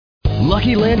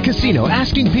Lucky Land Casino,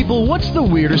 asking people, what's the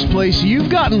weirdest place you've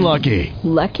gotten lucky?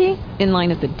 Lucky? In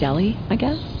line at the deli, I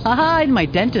guess? Aha, in my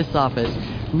dentist's office.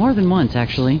 More than once,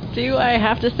 actually. Do I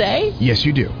have to say? Yes,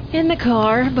 you do. In the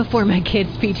car before my kids'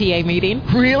 PTA meeting.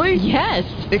 Really? Yes.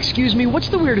 Excuse me, what's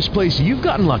the weirdest place you've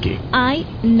gotten lucky? I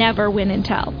never win and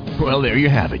tell. Well, there you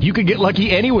have it. You can get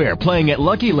lucky anywhere, playing at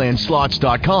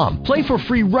LuckyLandSlots.com. Play for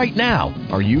free right now.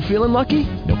 Are you feeling lucky?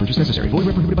 No purchase necessary. Void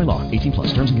where prohibited by law. 18 plus.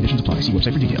 Terms and conditions apply. See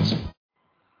website for details.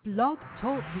 Blog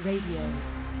Talk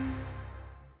Radio.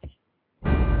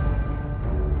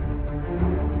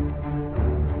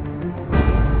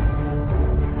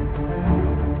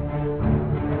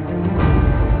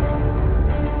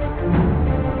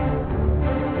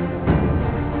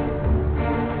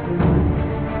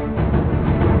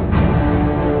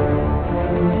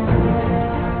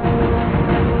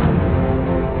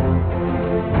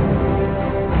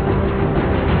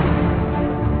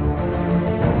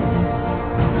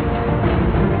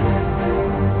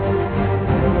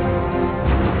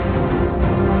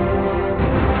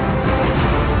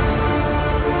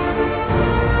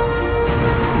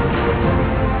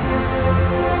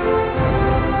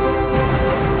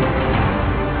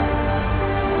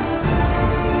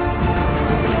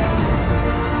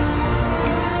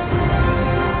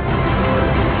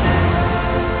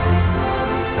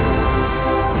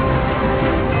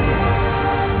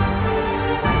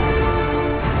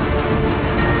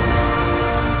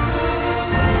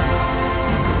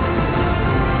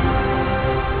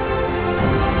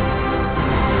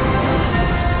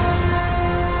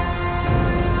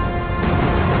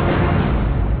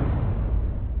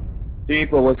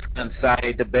 People, what's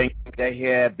inside the bank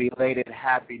here? Belated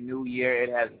Happy New Year. It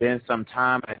has been some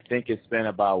time. I think it's been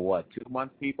about, 2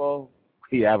 months, people?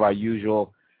 We have our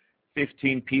usual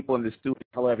 15 people in the studio.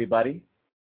 Hello, everybody.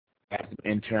 We have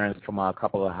some interns from a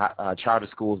couple of charter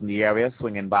schools in the area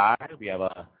swinging by. We have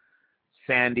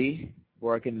Sandy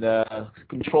working the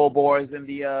control boards in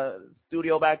the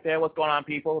studio back there. What's going on,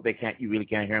 people? You really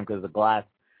can't hear them because of the glass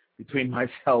between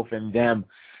myself and them.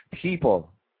 People.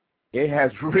 It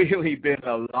has really been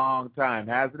a long time,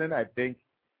 hasn't it? I think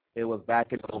it was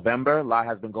back in November. A lot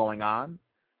has been going on.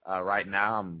 Right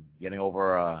now, I'm getting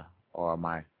over,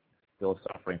 still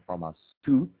suffering from a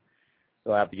tooth.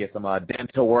 So I have to get some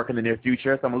dental work in the near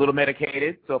future. So I'm a little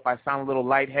medicated. So if I sound a little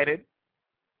lightheaded,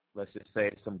 let's just say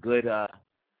it's some good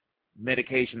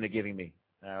medication they're giving me.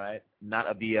 All right? Not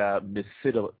of the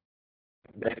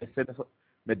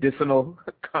medicinal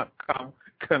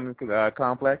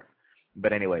complex.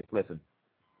 But anyways, listen.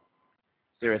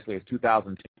 Seriously, it's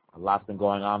 2002. A lot's been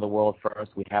going on in the world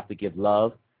first. We have to give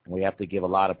love, and we have to give a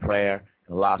lot of prayer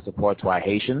and a lot of support to our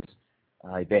Haitians.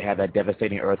 They had that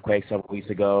devastating earthquake several weeks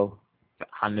ago.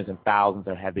 Hundreds and thousands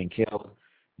that have been killed.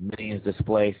 Millions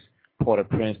displaced.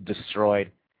 Port-au-Prince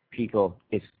destroyed. People,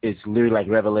 it's literally like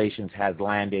Revelations has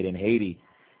landed in Haiti.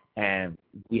 And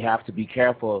we have to be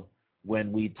careful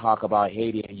when we talk about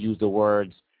Haiti and use the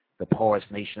words the poorest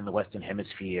nation in the Western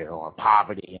Hemisphere, or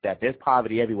poverty. That there's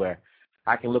poverty everywhere.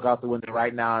 I can look out the window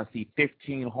right now and see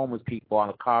 15 homeless people on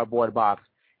a cardboard box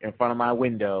in front of my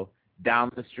window down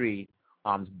the street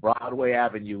on Broadway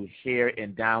Avenue here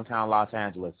in downtown Los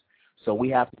Angeles. So we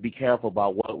have to be careful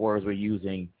about what words we're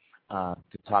using to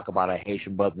talk about our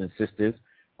Haitian brothers and sisters.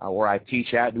 Where I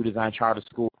teach at New Design Charter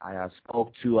School, I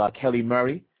spoke to Kelly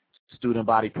Murray, student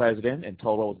body president, and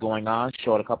told what was going on,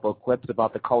 showed a couple of clips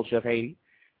about the culture of Haiti.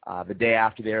 The day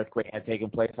after the earthquake had taken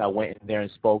place, I went in there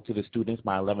and spoke to the students,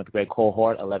 my 11th grade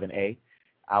cohort, 11A.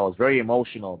 I was very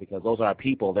emotional because those are our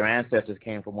people. Their ancestors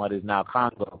came from what is now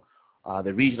Congo,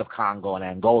 the region of Congo and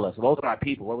Angola. So those are our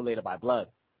people. We're related by blood.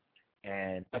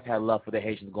 And I've had love for the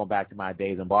Haitians going back to my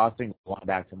days in Boston, going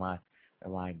back to my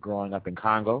growing up in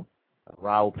Congo.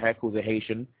 Raoul Peck, who's a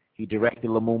Haitian, he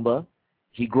directed Lumumba.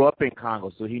 He grew up in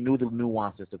Congo, so he knew the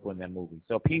nuances to put in that movie.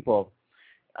 So people,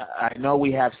 I know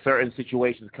we have certain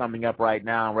situations coming up right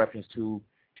now in reference to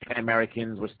 10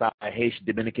 Americans were stopped by Haitian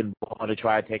Dominican border to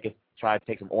try to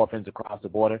take some orphans across the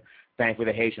border. Thankfully,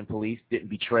 the Haitian police didn't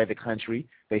betray the country.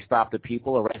 They stopped the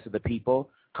people, arrested the people,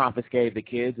 confiscated the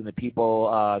kids, and the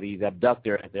people, these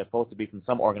abductors, they're supposed to be from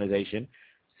some organization,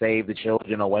 Save the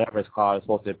Children or whatever it's called, is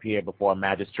supposed to appear before a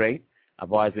magistrate.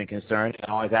 I've always been concerned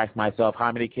and always asked myself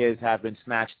how many kids have been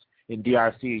snatched in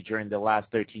DRC during the last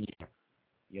 13 years.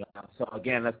 You know, so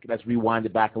again, let's rewind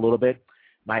it back a little bit.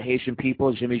 My Haitian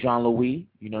people, Jimmy Jean-Louis,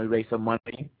 he raised some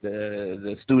money.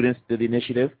 The students did the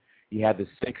initiative. You had the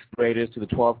 6th graders to the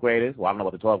 12th graders. Well, I don't know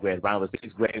about the 12th graders, but I know the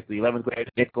 6th graders to the 11th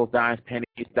graders. Nickels, dimes,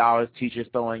 pennies, dollars, teachers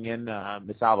throwing in.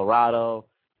 Miss Alvarado,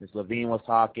 Miss Levine was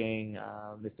talking,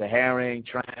 Mr. Herring,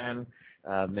 Tran,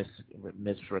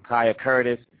 Miss Rakaya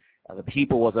Curtis. The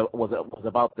people was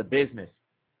about the business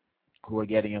who were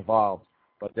getting involved,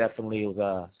 but definitely it was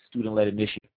a student-led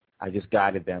initiative. I just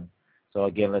guided them. So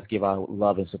again, let's give our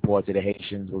love and support to the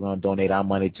Haitians. We're going to donate our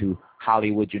money to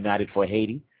Hollywood United for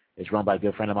Haiti. It's run by a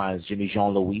good friend of mine, Jimmy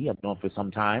Jean-Louis. I've known him for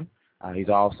some time. He's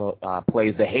also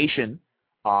plays the Haitian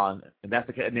on, and that's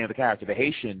the name of the character, the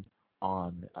Haitian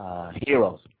on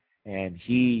Heroes. And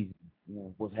he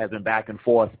has been back and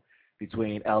forth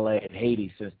between L.A. and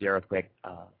Haiti since the earthquake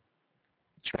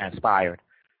transpired.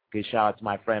 Good shout out to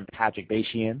my friend Patrick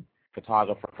Bachian,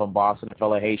 photographer from Boston, a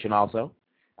fellow Haitian also.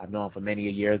 I've known him for many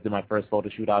years. Did my first photo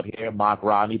shoot out here. Mark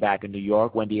Rodney back in New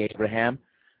York. Wendy Abraham,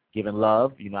 giving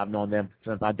love. You know, I've known them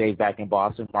since my days back in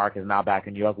Boston. Mark is now back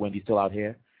in New York. Wendy's still out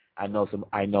here. I know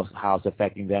how it's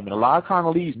affecting them. And a lot of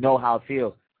Congolese know how it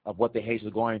feels of what the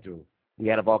Haitians are going through. We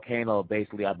had a volcano,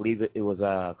 basically, I believe it was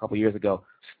a couple years ago,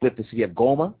 split the city of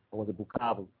Goma, or was it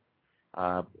Bukavu?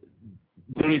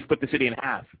 Literally split the city in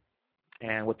half.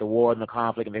 And with the war and the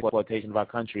conflict and the exploitation of our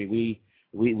country,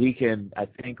 we can, I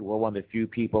think we're one of the few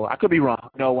people, I could be wrong.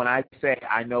 No, when I say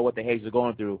I know what the Haitians are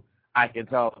going through, I can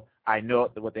tell I know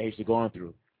what the Haitians are going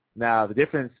through. Now, the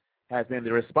difference has been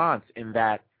the response in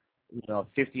that, you know,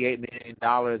 $58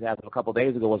 million as of a couple of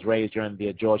days ago was raised during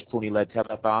the George Clooney-led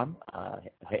telethon,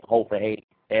 Hope for Haiti.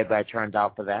 Everybody turned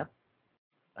out for that.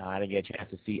 I didn't get a chance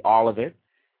to see all of it.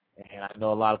 And I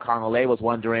know a lot of Congolese was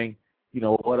wondering, you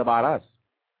know, what about us?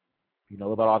 You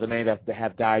know, about all the men that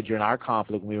have died during our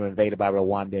conflict when we were invaded by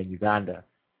Rwanda and Uganda.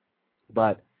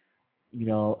 But, you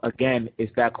know, again,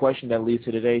 it's that question that leads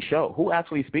to today's show. Who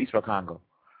actually speaks for Congo?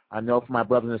 I know for my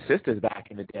brothers and sisters back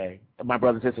in the day, my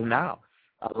brothers and sisters now,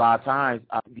 a lot of times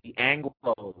the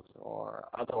Anglos or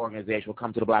other organizations will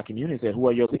come to the black community and say, who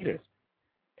are your leaders?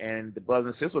 And the brothers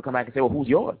and sisters will come back and say, well, who's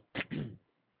yours?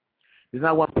 There's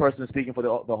not one person speaking for the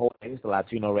whole race, the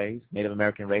Latino race, Native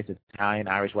American race, Italian,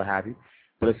 Irish, what have you.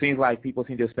 But it seems like people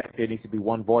seem to expect there needs to be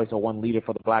one voice or one leader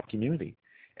for the black community.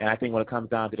 And I think when it comes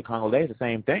down to the Congolese, the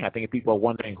same thing. I think if people are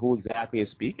wondering who exactly is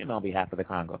speaking on behalf of the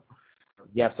Congo,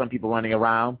 you have some people running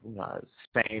around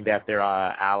saying that there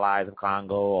are allies of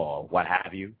Congo or what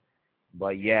have you,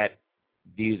 but yet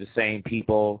these are the same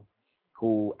people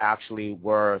who actually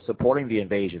were supporting the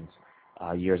invasions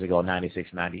years ago, 96,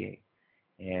 98.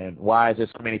 And why is there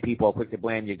so many people quick to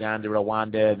blame Uganda,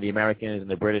 Rwanda, and the Americans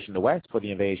and the British and the West for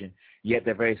the invasion, yet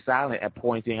they're very silent at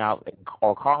pointing out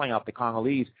or calling out the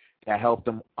Congolese that helped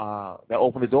them, that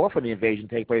opened the door for the invasion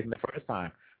to take place in the first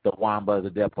time? The Wambas,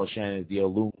 the Deposhenes, the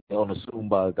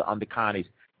Onasumbas, the Underkanis,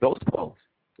 those folks.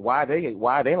 Why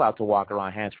are they allowed to walk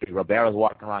around hands-free? Roberto's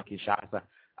walking around Kinshasa,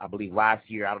 I believe, last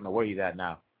year. I don't know where he's at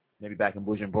now. Maybe back in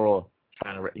Bujumbura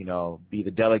trying to, be the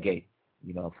delegate,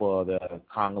 for the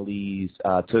Congolese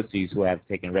Tutsis who have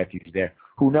taken refuge there.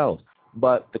 Who knows?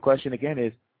 But the question again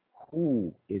is,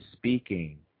 who is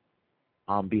speaking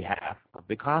on behalf of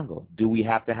the Congo? Do we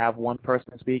have to have one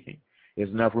person speaking? There's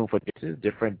enough room for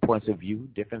different points of view,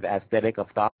 different aesthetic of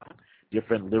thought,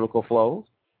 different lyrical flows.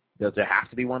 Does there have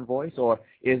to be one voice? Or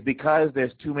is because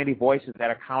there's too many voices that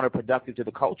are counterproductive to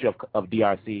the culture of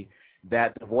DRC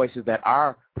that the voices that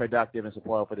are productive and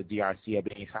supportive for the DRC are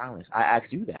being silenced? I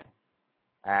ask you that.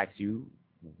 I ask you,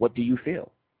 what do you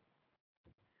feel?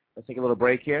 Let's take a little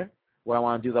break here. What I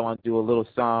want to do is I want to do a little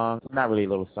song, not really a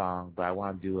little song, but I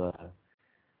want to do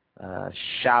a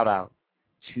shout out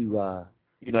to,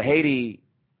 Haiti.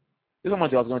 This is what I'm going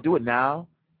to do. I was going to do it now,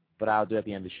 but I'll do it at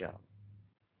the end of the show.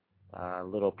 A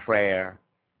little prayer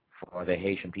for the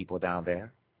Haitian people down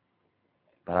there,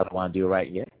 but I don't want to do it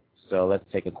right yet. So let's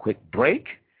take a quick break,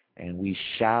 and we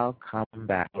shall come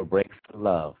back. A break for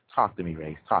love. Talk to me,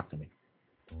 Race. Talk to me.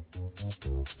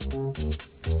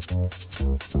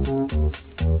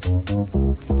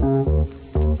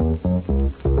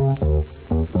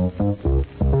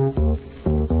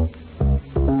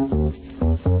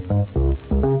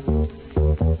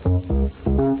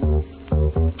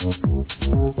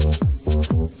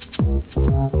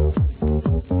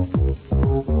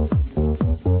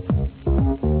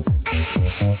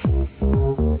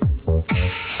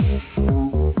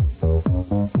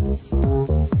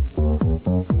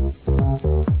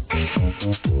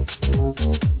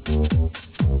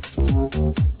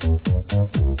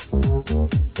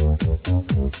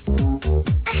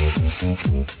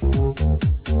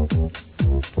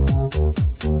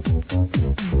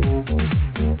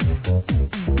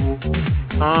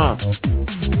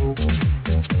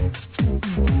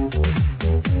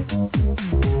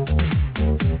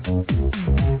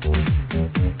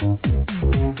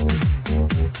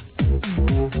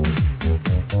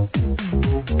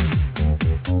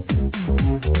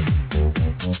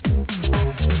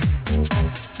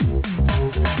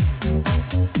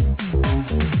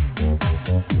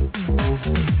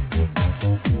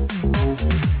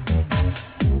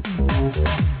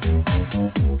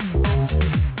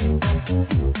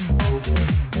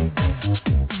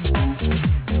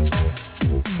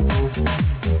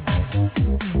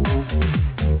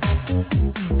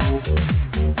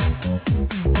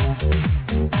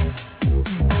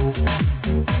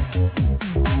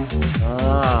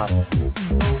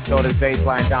 bass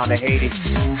line down to Haiti.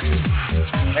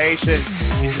 Haitian,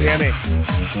 can you hear me?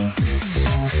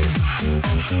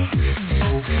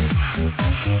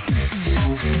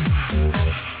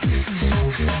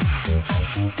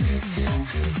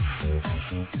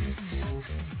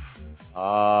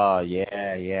 Oh,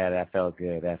 yeah, that felt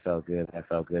good.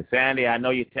 Sandy, I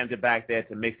know you're tempted back there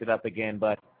to mix it up again,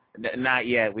 but not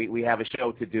yet. We have a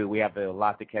show to do. We have a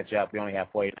lot to catch up. We only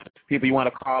have 40 minutes. People, you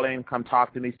want to call in, come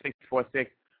talk to me,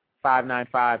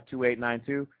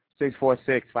 646-595-2892,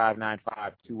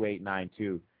 646-595-2892.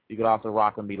 You can also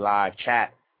rock with me live.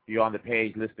 Chat. If you're on the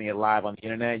page listening it live on the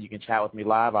internet, you can chat with me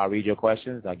live. I'll read your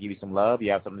questions. I'll give you some love.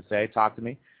 You have something to say, talk to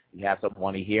me. You have something you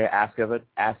want to hear, ask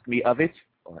me of it,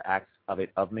 or ask of it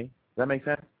of me. Does that make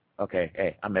sense? Okay,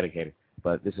 hey, I'm medicated,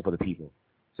 but this is for the people.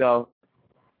 So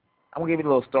I'm going to give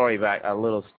you a little story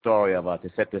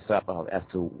to set this up as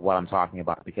to what I'm talking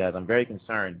about, because I'm very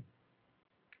concerned.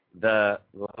 The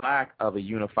lack of a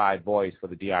unified voice for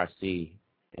the DRC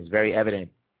is very evident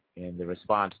in the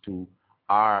response to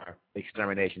our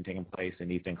extermination taking place in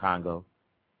Eastern Congo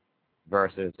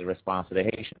versus the response to the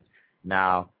Haitians.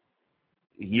 Now,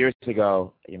 years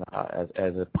ago,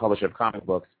 as a publisher of comic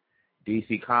books,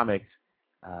 DC Comics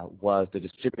was the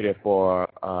distributor for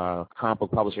a comic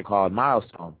book publisher called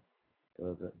Milestone. There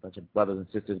was a bunch of brothers and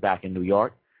sisters back in New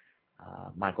York,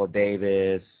 Michael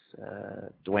Davis,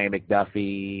 Dwayne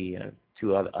McDuffie,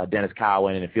 Dennis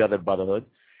Cowan, and a few other brotherhoods.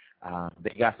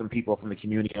 They got some people from the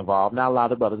community involved. Not a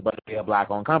lot of brothers, but they're a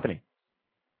black-owned company.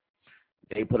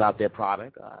 They put out their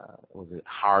product. Was it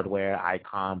Hardware,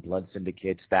 Icon, Blood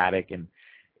Syndicate, Static, and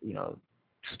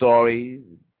stories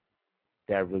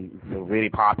that were really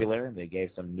popular. And they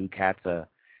gave some new cats a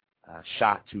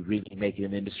shot to really make it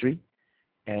an industry.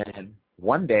 And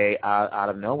one day, out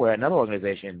of nowhere, another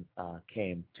organization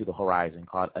came to the horizon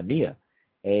called ANIA,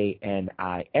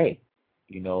 A-N-I-A.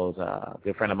 It was a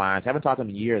good friend of mine. I haven't talked to him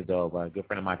in years, though, but a good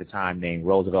friend of mine at the time named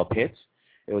Roosevelt Pitts.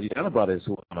 It was these other brothers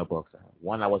who were on my books.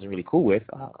 One I wasn't really cool with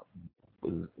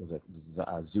was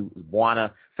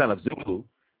Bwana, son of Zulu.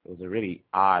 It was a really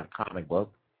odd comic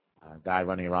book. A guy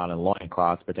running around in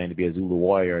loincloths pretending to be a Zulu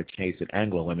warrior chasing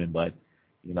Anglo women, but,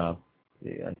 the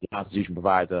Constitution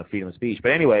provides freedom of speech.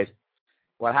 But anyways,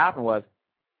 what happened was,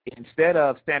 instead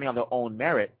of standing on their own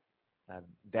merit,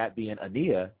 that being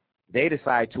ANIA, they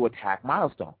decided to attack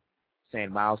Milestone,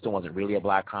 saying Milestone wasn't really a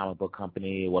black comic book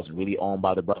company. It wasn't really owned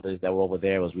by the brothers that were over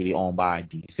there. It was really owned by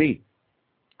DC.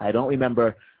 I don't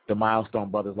remember the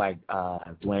Milestone brothers like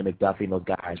Dwayne McDuffie and those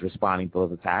guys responding to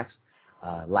those attacks,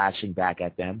 lashing back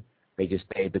at them. They just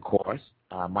stayed the course.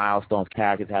 Milestone's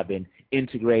characters have been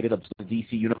integrated into the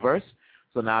DC universe.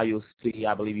 So now you'll see,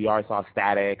 I believe you already saw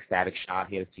Static Shot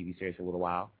here, this TV series for a little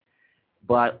while.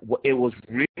 But it was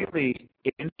really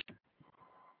interesting.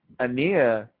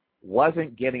 ANIA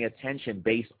wasn't getting attention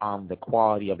based on the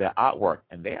quality of their artwork,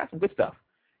 and they had some good stuff.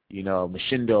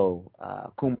 Mashindo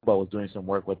Kumbo was doing some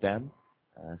work with them,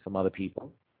 some other people.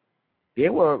 They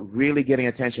were really getting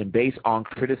attention based on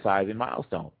criticizing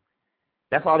Milestone.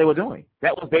 That's all they were doing.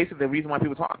 That was basically the reason why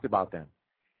people talked about them.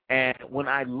 And when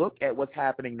I look at what's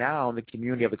happening now in the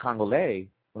community of the Congolese,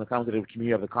 when it comes to the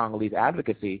community of the Congolese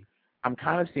advocacy, I'm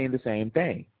kind of seeing the same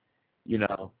thing. You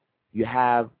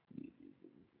have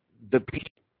the people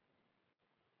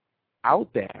out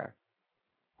there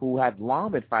who had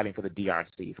long been fighting for the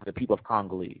DRC, for the people of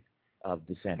Congolese of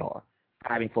descent, or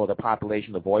fighting for the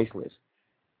population, the voiceless,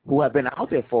 who have been out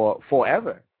there for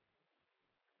forever,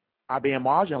 are being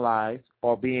marginalized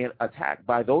or being attacked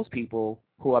by those people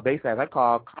who are basically, as I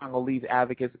call, Congolese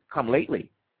advocates come lately.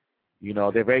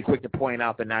 They're very quick to point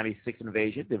out the 96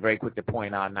 invasion. They're very quick to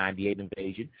point out 98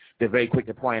 invasion. They're very quick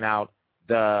to point out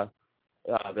the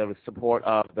support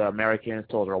of the Americans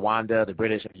towards Rwanda, the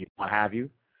British, what have you.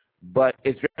 But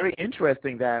it's very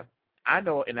interesting that I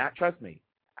know, and trust me,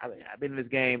 I've been in this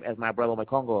game, as my brother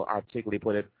Congo articulately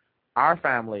put it, our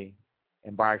family,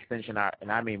 and by extension,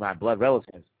 and I mean my blood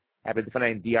relatives, have been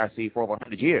defending DRC for over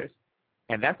 100 years.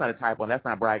 And that's not a typo, and that's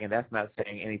not bragging, that's not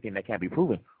saying anything that can't be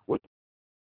proven.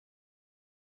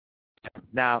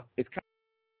 Now, it's kind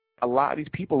of a lot of these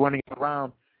people running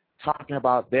around talking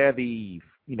about they're the,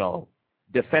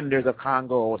 defenders of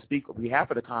Congo or speak on behalf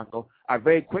of the Congo, are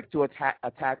very quick to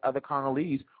attack other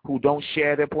Congolese who don't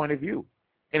share their point of view.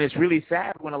 And it's really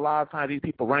sad when a lot of times these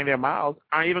people running their mouths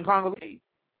aren't even Congolese.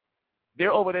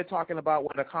 They're over there talking about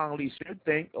what a Congolese should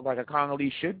think, or like a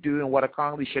Congolese should do, and what a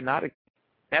Congolese should not.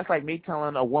 That's like me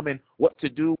telling a woman what to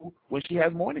do when she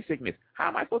has morning sickness. How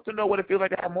am I supposed to know what it feels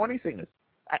like to have morning sickness?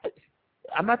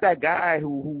 I'm not that guy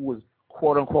who was,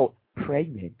 quote-unquote,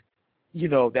 pregnant.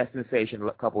 That sensation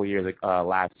a couple of years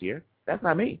last year. That's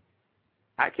not me.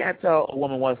 I can't tell a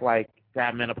woman what it's like to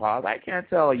have menopause. I can't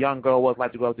tell a young girl what it's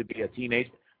like to grow up to be a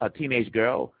teenage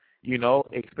girl,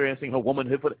 experiencing her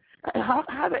womanhood.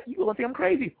 How that you gonna think I'm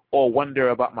crazy or wonder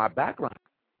about my background?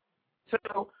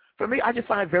 So for me, I just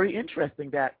find it very interesting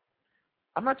that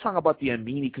I'm not talking about the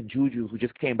Amini Kunjuju who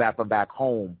just came back from back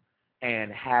home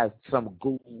and has some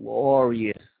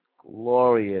glorious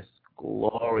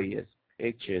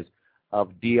pictures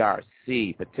of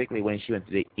DRC, particularly when she went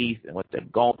to the east and went to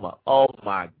Goma. Oh,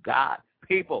 my God.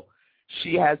 People,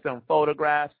 she has some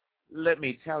photographs. Let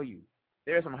me tell you,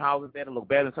 there are some houses there that look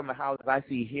better than some of the houses I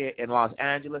see here in Los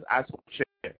Angeles. I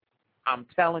swear, I'm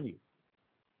telling you.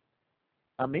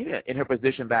 Amina, in her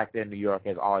position back there in New York,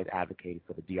 has always advocated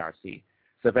for the DRC.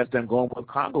 Sylvester Ngoma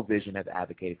Congo Vision has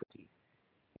advocated for the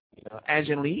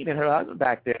Angeline and her husband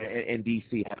back there in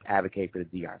D.C. have advocated for the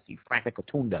DRC. Franklin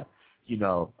Katunda,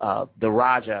 the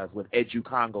Rajas with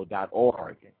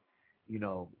DRCongo.org,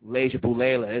 Leja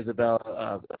Bulela,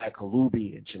 Isabel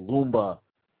Kalubi, and Chilumba,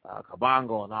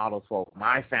 Kabango, and all those folks.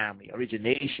 My family,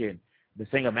 Origination, the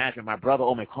Singer Management, my brother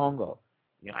Ome Congo,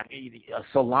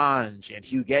 Solange and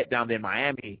Huguette down there in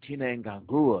Miami, Tina and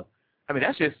Gangua. I mean,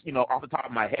 that's just, off the top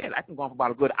of my head. I can go on for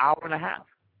about a good hour and a half.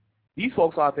 These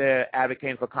folks out there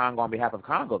advocating for Congo on behalf of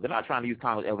Congo. They're not trying to use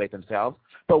Congo to elevate themselves.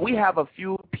 But we have a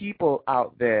few people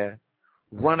out there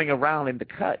running around in the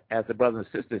cut, as the brothers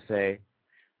and sisters say,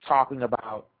 talking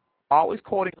about, always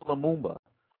quoting Lumumba.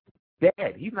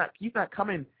 Dead. He's not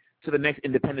coming to the next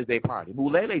Independence Day party.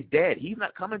 Mulele's dead. He's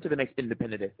not coming to the next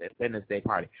Independence Day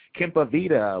party.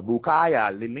 Kempavita,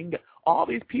 Bukaya, Lilinga, all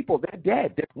these people, they're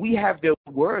dead. We have their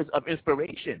words of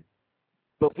inspiration.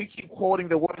 But we keep quoting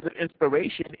the words of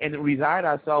inspiration and reside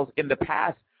ourselves in the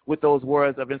past with those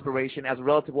words of inspiration as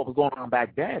relative to what was going on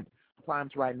back then.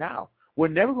 Times right now. We're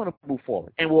never going to move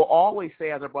forward. And we'll always say,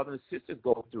 as our brothers and sisters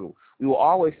go through, we will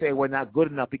always say we're not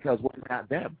good enough because we're not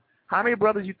them. How many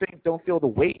brothers you think don't feel the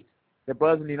weight? The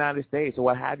brothers in the United States or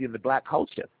what have you in the black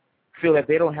culture feel that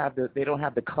they don't have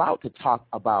the clout to talk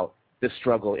about the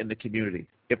struggle in the community.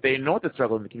 If they know what the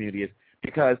struggle in the community is,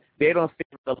 because they don't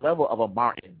feel the level of a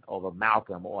Martin or a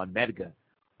Malcolm or a Medgar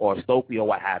or Stokely or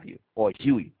what have you, or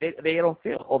Huey. They don't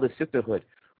feel, or the sisterhood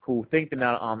who think they're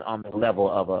not on the level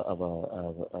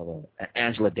of an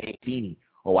Angela Dancini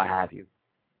or what have you.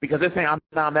 Because they're saying, I'm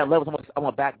not on that level, so I'm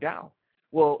going to back down.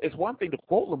 Well, it's one thing to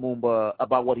quote Lumumba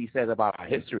about what he says about our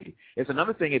history. It's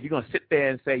another thing if you're going to sit there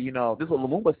and say, this is what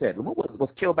Lumumba said. Lumumba was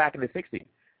killed back in the 60s.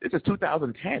 This is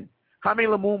 2010. How many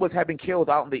Lumumbas have been killed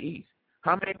out in the East?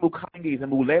 How many Mukangis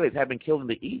and Muleles have been killed in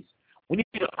the East? We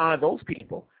need to honor those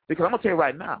people. Because I'm going to tell you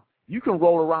right now, you can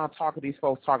roll around talking to these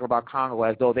folks talking about Congo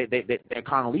as though they're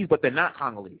Congolese, but they're not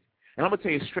Congolese. And I'm going to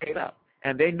tell you straight up.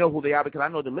 And they know who they are because I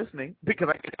know they're listening because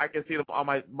I can see them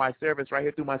on my service right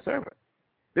here through my server.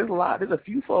 There's a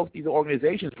few folks, these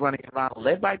organizations running around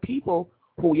led by people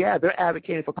who, they're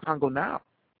advocating for Congo now.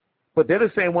 But they're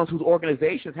the same ones whose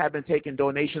organizations have been taking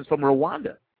donations from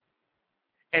Rwanda.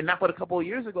 And not but a couple of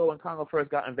years ago when Congo first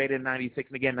got invaded in 96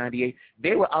 and again 98,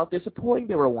 they were out there supporting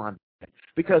the Rwanda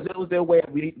because it was their way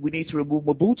of we need to remove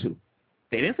Mobutu.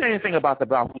 They didn't say anything about the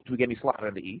Hutu getting slaughtered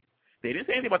in the East. They didn't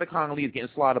say anything about the Congolese getting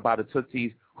slaughtered by the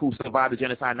Tutsis who survived the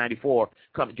genocide in 94,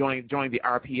 joining the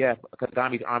RPF,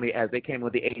 Kagame's army, as they came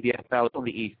with the ADF fell from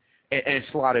the East and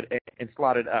slaughtered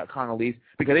Congolese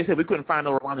because they said we couldn't find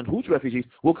no Rwandan Hutu refugees,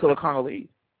 we'll kill the Congolese.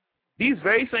 These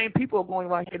very same people are going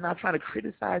around here now trying to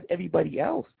criticize everybody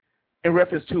else in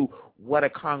reference to what a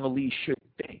Congolese should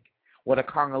think, what a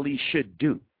Congolese should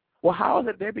do. Well, how is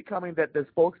it they're becoming the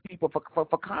spokespeople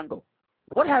for Congo?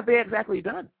 What have they exactly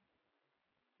done?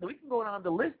 We can go down the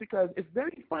list because it's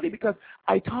very funny because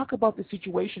I talk about the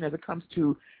situation as it comes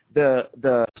to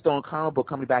the Stone Comic book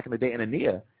coming back in the day in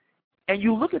Anea, and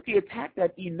you look at the attack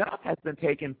that enough has been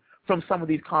taken from some of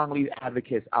these Congolese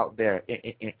advocates out there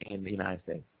in the United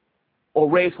States, or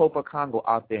Raise Hope for Congo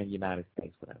out there in the United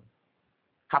States, whatever.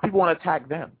 How people want to attack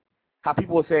them. How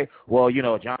people will say, well,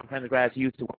 John Prendergast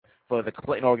used to work for the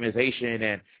Clinton organization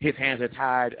and his hands are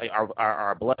tied,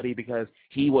 are bloody because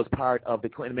he was part of the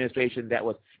Clinton administration that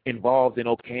was involved in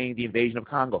okaying the invasion of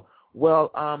Congo.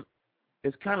 Well,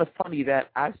 it's kind of funny that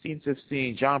I seem to have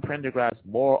seen John Prendergast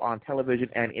more on television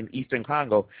and in Eastern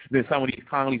Congo than some of these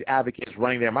Congolese advocates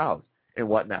running their mouths and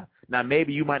whatnot. Now,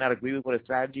 maybe you might not agree with what his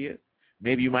strategy is.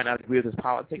 Maybe you might not agree with his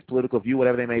politics, political view,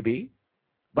 whatever they may be.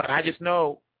 But I just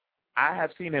know I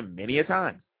have seen him many a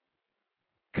time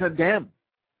condemn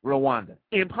Rwanda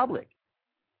in public,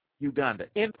 Uganda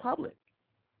in public.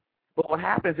 But what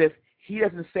happens if he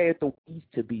doesn't say it the way it needs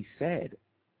to be said?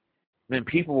 Then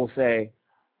people will say,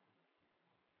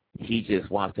 he just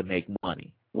wants to make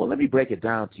money. Well, let me break it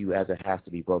down to you as it has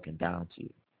to be broken down to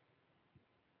you.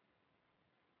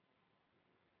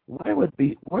 where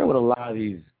would a lot of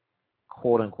these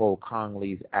quote-unquote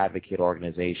Congolese advocate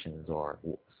organizations or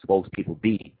spokespeople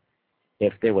be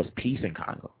if there was peace in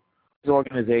Congo? These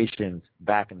organizations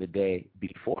back in the day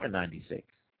before '96.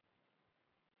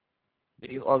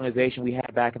 The organization we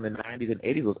had back in the 90s and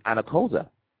 80s was ANACOSA.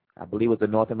 I believe it was the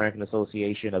North American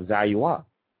Association of Zaire.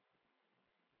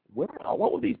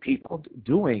 What were these people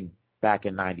doing back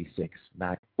in '96?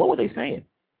 What were they saying?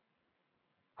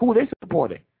 Who were they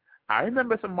supporting? I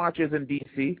remember some marches in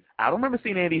D.C. I don't remember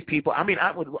seeing any of these people. I mean,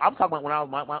 I'm talking about when I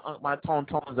was my Tones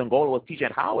Angola was teaching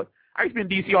at Howard. I used to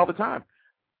be in D.C. all the time.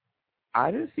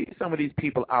 I didn't see some of these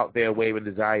people out there waving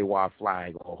the Zaire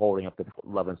flag or holding up the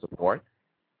love and support.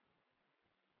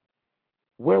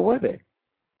 Where were they?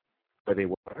 Where they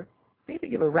were? They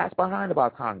didn't give a rat's behind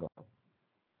about Congo.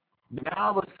 Now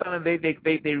all of a sudden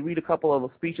they read a couple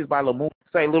of speeches by Lamont,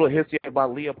 say a little history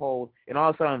about Leopold, and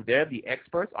all of a sudden they're the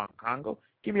experts on Congo.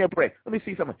 Give me a break. Let me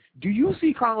see something. Do you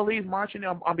see Congolese marching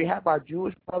on behalf of our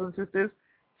Jewish brothers and sisters,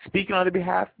 speaking on their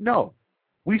behalf? No.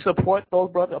 We support those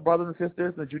brothers and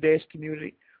sisters in the Jewish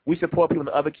community. We support people in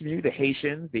the other community, the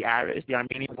Haitians, the Irish, the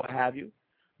Armenians, what have you.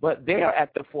 But they are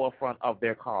at the forefront of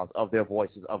their cause, of their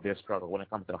voices, of their struggle when it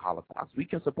comes to the Holocaust. We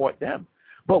can support them.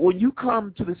 But when you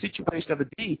come to the situation of the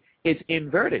D, it's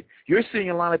inverted. You're seeing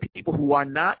a lot of people who are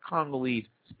not Congolese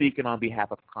speaking on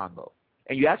behalf of Congo.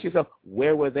 And you ask yourself,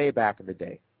 where were they back in the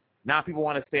day? Now people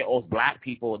want to say, oh, it's black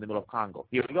people in the middle of Congo.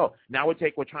 Here we go. Now we're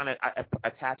trying to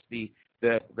attach the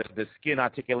skin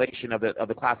articulation of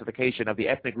the classification of the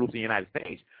ethnic groups in the United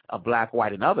States of black,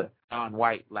 white, and other,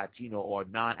 non-white, Latino, or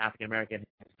non-African American,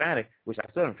 Hispanic, which I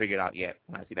still haven't figured out yet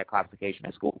when I see that classification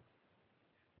at school.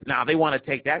 Now they want to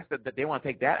take that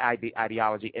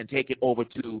ideology and take it over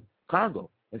to Congo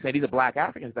and say these are black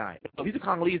Africans dying. No, these are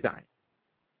Congolese dying.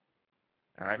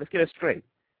 All right, let's get it straight.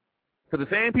 So the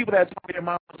same people that are talking their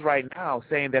mouths right now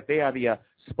saying that they are the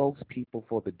spokespeople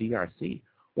for the DRC,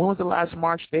 when was the last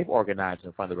march they've organized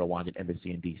in front of the Rwandan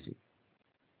embassy in D.C.?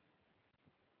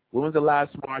 When was the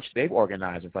last march they've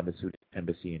organized in front of the Sudan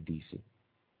embassy in D.C.?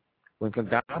 When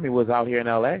Kagame was out here in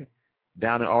L.A.,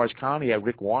 down in Orange County at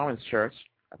Rick Warren's church,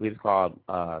 I believe it's called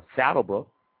Saddlebrook,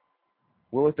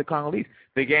 where was the Congolese?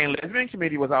 The gay and lesbian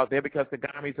community was out there because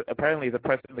Kagame apparently is a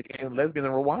president of the gay and lesbian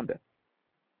in Rwanda.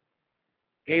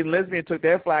 Gay and lesbian took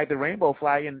their flag, the rainbow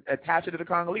flag, and attached it to the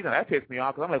Congolese. Now that pissed me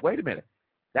off because I'm like, wait a minute.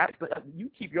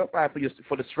 You keep your flag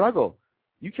for the struggle.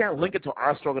 You can't link it to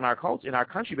our struggle in our culture, in our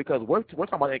country, because we're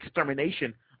talking about the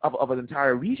extermination of an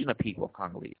entire region of people, of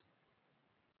Congolese.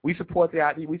 We support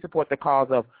the cause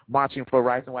of marching for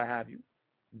rights and what have you,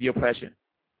 the oppression.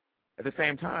 At the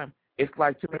same time, it's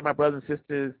like too many of my brothers and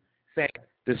sisters saying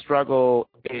the struggle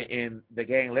in the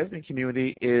gay and lesbian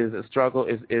community is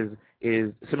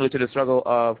similar to the struggle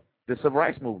of the civil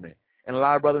rights movement, and a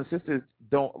lot of brothers and sisters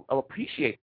don't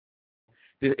appreciate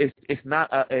it. It's not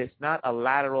a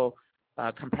lateral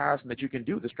comparison that you can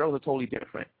do. The struggles are totally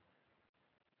different.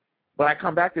 But I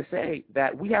come back to say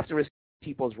that we have to respect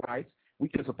people's rights. We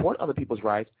can support other people's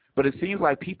rights, but it seems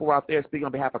like people out there speaking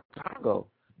on behalf of Congo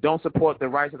don't support the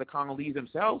rights of the Congolese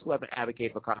themselves who have been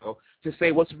advocating for Congo to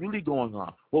say what's really going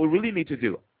on, what we really need to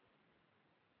do.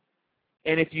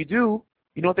 And if you do,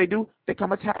 you know what they do? They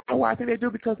come attack. Why? I think they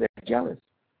do because they're jealous.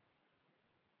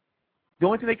 The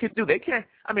only thing they can do, they can't,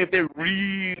 if they're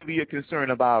really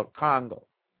concerned about Congo,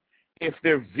 if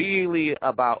they're really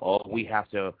about, we have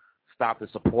to stop the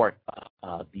support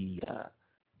the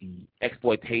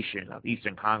exploitation of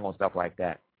Eastern Congo and stuff like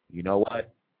that, you know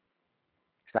what?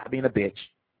 Stop being a bitch.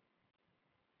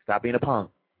 Stop being a punk.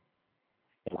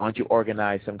 And why don't you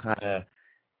organize some kind of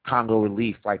Congo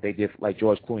relief like they did, like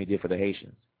George Clooney did for the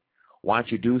Haitians? Why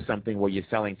don't you do something where you're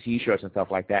selling T-shirts and stuff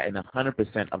like that, and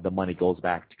 100% of the money goes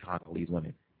back to Congolese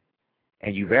women,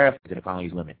 and you verify to the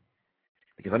Congolese women?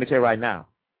 Because let me tell you right now,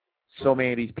 so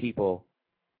many of these people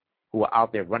who are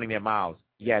out there running their mouths,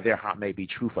 their heart may be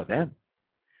true for them,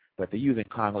 but they're using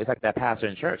Congo. It's like that pastor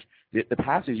in church. The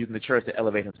pastor is using the church to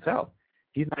elevate himself.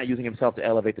 He's not using himself to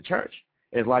elevate the church.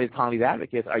 And a lot of these Congolese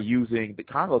advocates are using the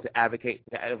Congo to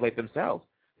elevate themselves,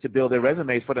 to build their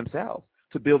resumes for themselves,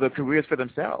 to build their careers for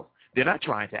themselves. They're not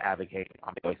trying to advocate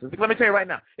on the voices. Let me tell you right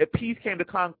now, if peace came to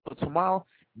Congo tomorrow,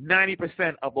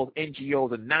 90% of those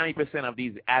NGOs and 90% of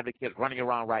these advocates running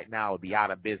around right now would be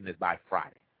out of business by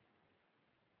Friday.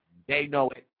 They know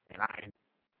it, and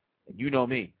you know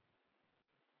me.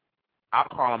 I'll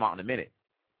call them out in a minute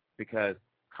because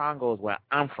Congo is where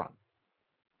I'm from.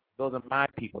 Those are my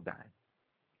people dying.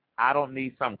 I don't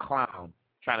need some clown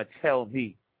trying to tell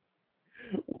me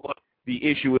what the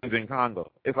issue is in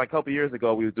Congo. It's like a couple of years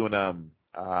ago we were doing a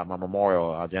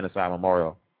memorial, a genocide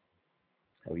memorial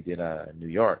that we did in New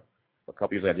York. a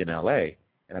couple years ago I did in L.A.,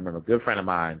 and I remember a good friend of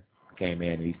mine came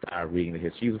in and he started reading the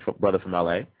history. He's a brother from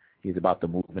L.A. He's about the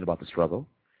movement, about the struggle,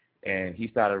 and he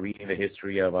started reading the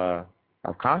history of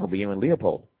Congo, beginning with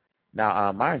Leopold.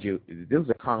 Now, mind you, this was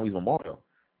a Congolese memorial.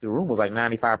 The room was like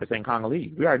 95%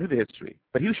 Congolese. We already knew the history,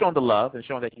 but he was showing the love and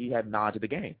showing that he had knowledge of the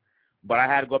game. But I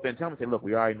had to go up there and tell him, say, look,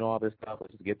 we already know all this stuff.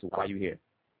 Let's just get to why you're here,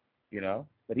 you know.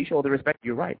 But he showed the respect.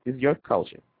 You're right. This is your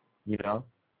culture, you know.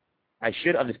 I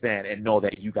should understand and know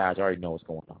that you guys already know what's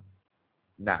going on.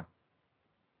 Now,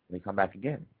 let me come back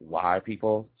again. Why are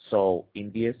people so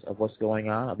envious of what's going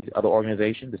on, of these other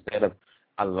organizations, instead of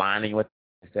aligning with them,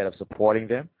 instead of supporting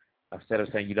them, instead of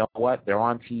saying, you know what, they're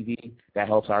on TV, that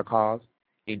helps our cause?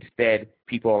 Instead,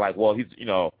 people are like, well,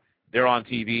 they're on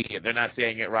TV, and they're not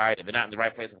saying it right, and they're not in the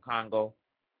right place in Congo.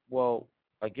 Well,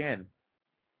 again,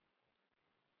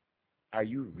 are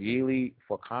you really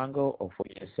for Congo or for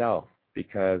yourself?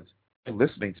 Because you're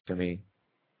listening to me,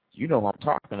 you know who I'm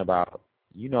talking about.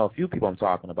 You know a few people I'm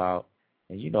talking about,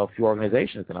 and you know a few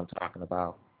organizations that I'm talking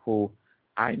about who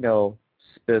I know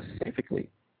specifically,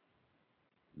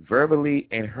 verbally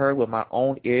and heard with my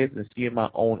own ears and see in my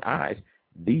own eyes.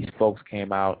 These folks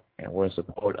came out and were in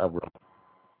support of Rwanda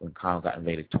when Congo got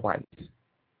invaded twice.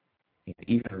 And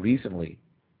even recently,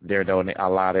 a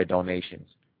lot of their donations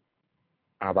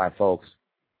are by folks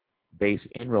based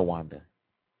in Rwanda.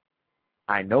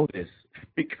 I know this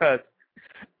because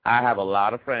I have a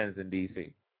lot of friends in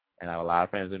D.C. and I have a lot of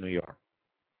friends in New York.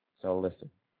 So listen,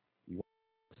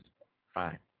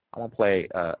 fine. I'm going to play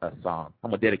a song.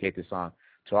 I'm going to dedicate this song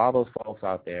to all those folks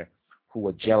out there who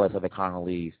were jealous of the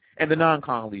Congolese and the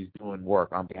non-Congolese doing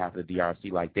work on behalf of the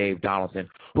DRC, like Dave Donaldson,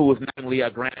 who was not only a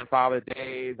grandfather.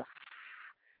 Dave,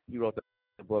 he wrote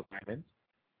the book, Diamonds.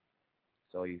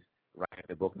 So he's writing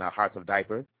the book now, Hearts of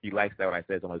Diapers. He likes that when I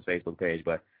say it on his Facebook page,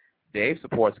 but Dave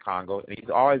supports Congo, and he's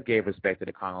always gave respect to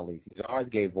the Congolese. He's always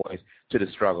gave voice to the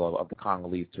struggle of the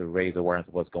Congolese to raise awareness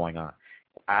of what's going on.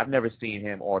 I've never seen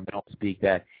him or known speak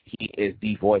that he is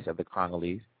the voice of the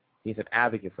Congolese. He's an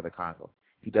advocate for the Congo.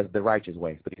 He does it the righteous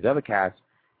way. But these other cats,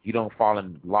 you don't fall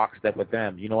in lockstep with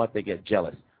them. You know what? They get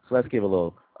jealous. So let's give a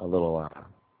little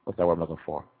what's that word I'm looking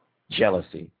for?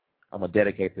 Jealousy. I'm going to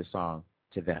dedicate this song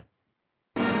to them.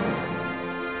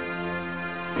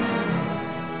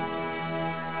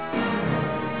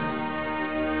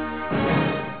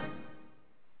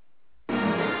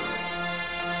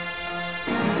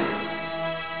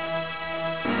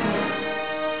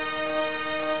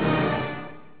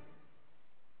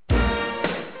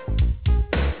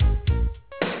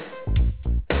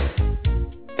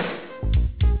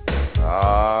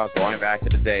 Back to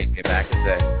the day. Get back to the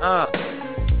day.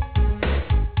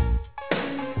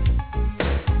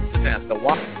 That's the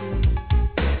one.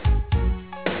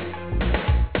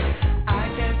 I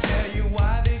can't tell you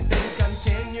why these things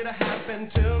continue to happen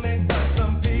to me, but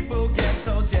some people get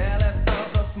so jealous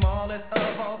of the smallest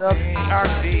of all things.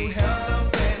 I do help some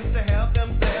friends to help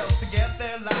themselves to get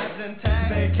their lives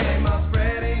intact. They came out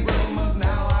spreading rumors,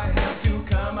 now I have to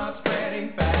come out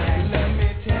spreading facts. Let me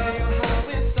tell you how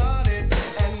it started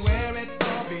and where it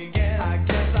all began. I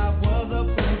guess I was a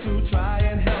fool to try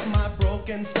and help my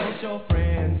broken social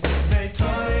friends. They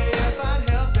told me if I'd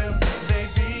help them,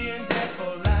 they'd be in debt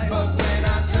for life. But when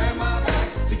I turned my back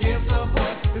to give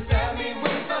support, they stabbed me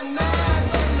with a knife.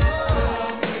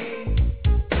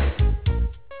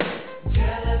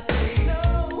 Jealousy, no,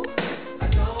 I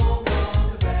don't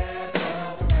want the bad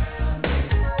talk around me.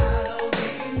 I don't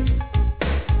need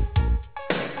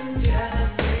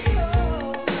jealousy, no,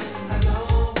 I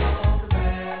don't want the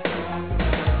bad talk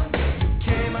around me. You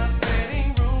came out spreading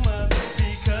rumors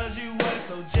because you were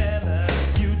so jealous.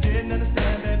 You didn't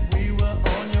understand that we were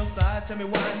on your side. Tell me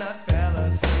why not,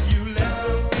 fellas? You let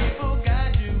some people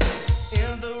guide you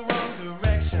in the wrong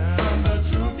direction. From the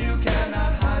truth you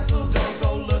cannot hide, so don't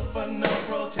go look for no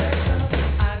protection.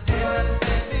 I didn't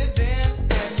understand it then,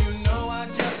 and you know I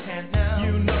just can't now.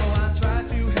 You know I tried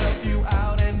to help you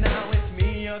out, and now it's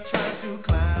me you're trying to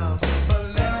clown. But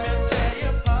let me tell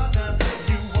you, partner,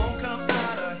 you won't come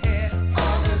out ahead.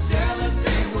 All the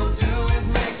jealousy will do is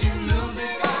make you lose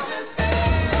it all instead.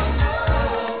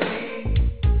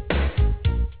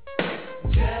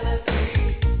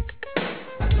 Jealousy,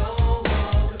 I don't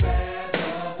want the bad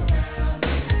talk around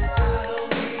me. I don't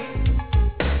need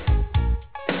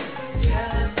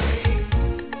jealousy,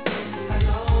 I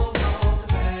don't want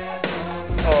the bad talk.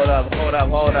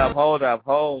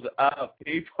 Hold up,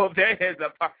 people. There is a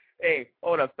part. Hey,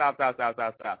 hold up, stop.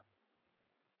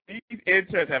 These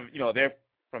interns have, they're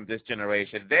from this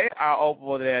generation. They are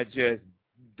over there just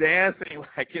dancing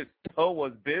like it's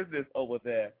Noah's business over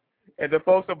there. And the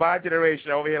folks of my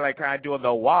generation over here like kind of doing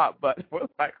the WAP, but we're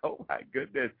like, oh my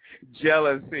goodness,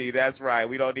 jealousy. That's right.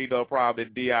 We don't need no problem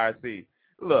in DRC.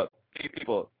 Look,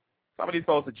 people, some of these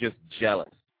folks are just jealous.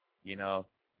 You know,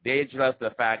 they're jealous of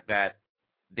the fact that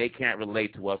they can't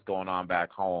relate to what's going on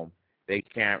back home. They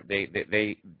can't.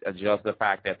 They adjust the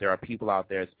fact that there are people out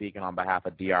there speaking on behalf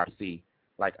of DRC,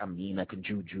 like Amina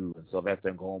Kanjuju and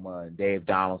Sylvester Ngoma and Dave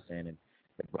Donaldson and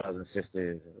the brothers and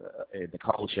sisters, the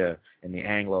culture and the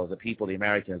Anglos, the people, the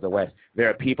Americans, the West. There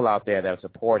are people out there that are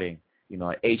supporting,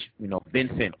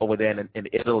 Vincent over there in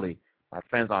Italy, my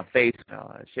friends on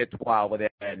Facebook, Chitois over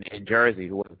there in Jersey,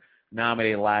 who was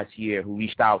nominated last year, who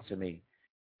reached out to me.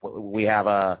 We have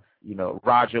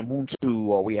Roger Muntu,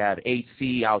 or we had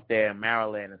HC out there in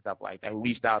Maryland and stuff like that, who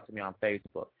reached out to me on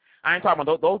Facebook. I ain't talking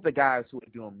about those are the guys who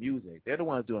are doing music. They're the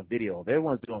ones doing video. They're the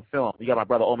ones doing film. You got my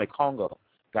brother Congo.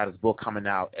 Got his book coming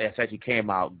out. It actually came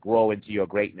out, Grow Into Your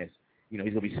Greatness. He's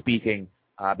going to be speaking,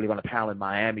 I believe, on a panel in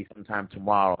Miami sometime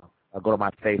tomorrow. Go to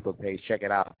my Facebook page, check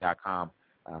it out, .com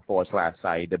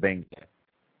 /Saeed Dabinga.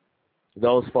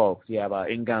 Those folks, you have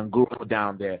Nganguru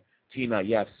down there, Tina,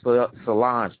 you have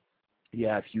Solange, you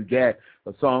have Huguette,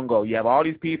 Kasongo, you have all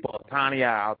these people, Tanya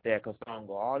out there,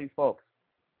 Kasongo, all these folks.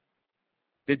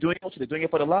 They're doing it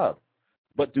for the love.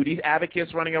 But do these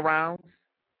advocates running around,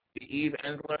 the Eve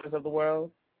Enslers of the world,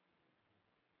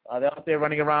 are they out there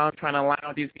running around trying to align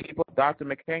with these people? Dr.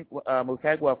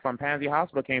 Mukegwa from Pansy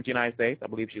Hospital came to the United States. I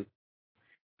believe she was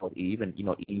with Eve, and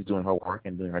Eve's doing her work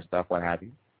and doing her stuff, what have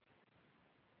you.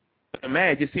 But man,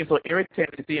 it just seems so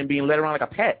irritating to see him being led around like a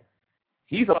pet.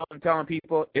 He's often telling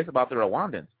people it's about the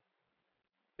Rwandans.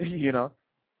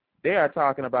 They are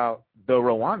talking about the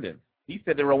Rwandans. He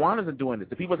said the Rwandans are doing this.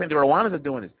 The people saying the Rwandans are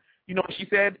doing this. You know what she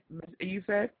said? He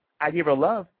said, I give her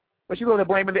love. But she's over there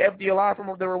blaming the FDLR from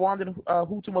the Rwandan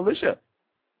Hutu militia.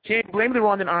 She ain't blaming the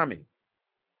Rwandan army.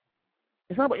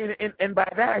 It's not, and by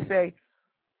that I say,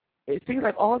 it seems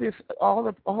like all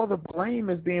the blame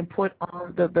is being put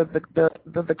on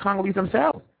the Congolese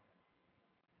themselves.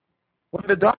 When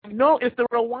it's the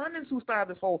Rwandans who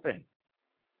started this whole thing.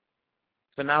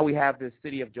 So now we have this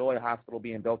City of Joy hospital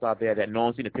being built out there that no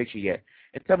one's seen a picture yet.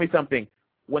 And tell me something,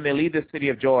 when they leave this City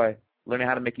of Joy, learning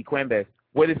how to make Ikwembes,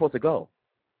 where are they supposed to go?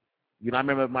 I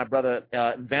remember my brother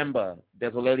Vemba,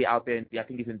 there's a lady out there, I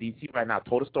think he's in D.C. right now,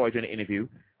 told a story during the interview.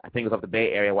 I think it was up the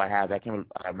Bay Area, what have you.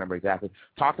 I remember exactly.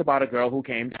 Talked about a girl who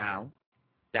came down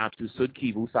to Sud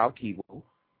Kivu, South Kivu,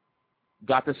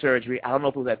 got the surgery. I don't know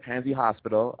if it was at Pansy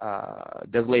Hospital.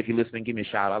 Desiree, if you're listening, give me a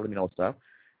shout out. Let me know stuff.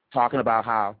 Talking about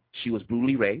how she was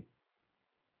brutally raped.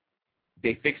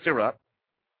 They fixed her up.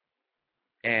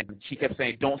 And she kept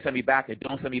saying, don't send me back there,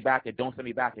 don't send me back there, don't send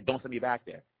me back there, don't send me back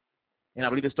there. And I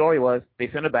believe the story was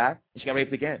they sent her back, and she got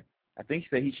raped again. I think she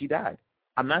said she died.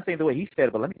 I'm not saying the way he said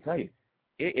it, but let me tell you,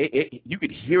 you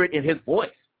could hear it in his voice.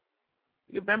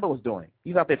 Look what Bemba was doing.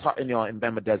 He's out there talking, in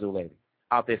Bemba Desert Lady,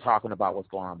 out there talking about what's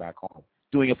going on back home,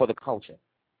 doing it for the culture.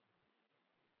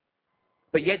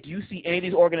 But yet, do you see any of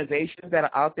these organizations that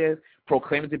are out there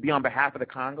proclaiming to be on behalf of the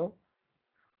Congo?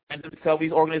 And themselves,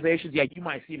 these organizations, yeah, you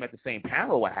might see them at the same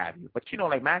panel, what have you. But,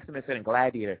 like Maximus said in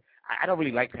Gladiator, I don't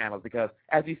really like panels because,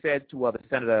 as he said to the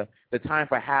senator, the time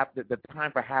for half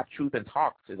truth and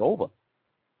talks is over.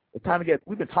 The time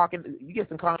we've been talking, you get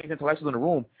some Congolese intellectuals in the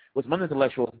room with some other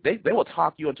intellectuals, they will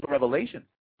talk you into a revelation.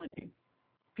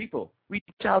 People, reach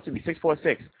out to me,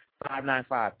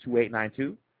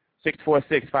 646-595-2892,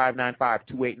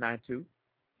 646-595-2892.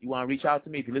 You want to reach out to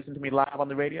me? If you listen to me live on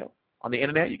the radio, on the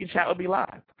internet, you can chat with me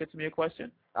live. Get to me a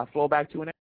question. I'll flow back to an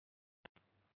answer.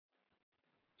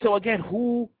 So again,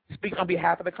 who speaks on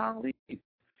behalf of the Congolese? You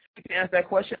can ask that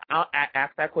question. I'll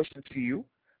ask that question to you.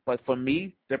 But for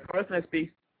me, the person that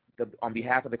speaks on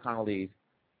behalf of the Congolese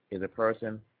is a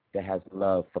person that has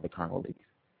love for the Congolese,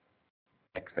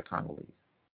 the Congolese,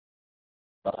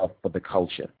 love for the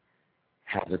culture,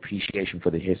 has appreciation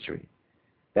for the history.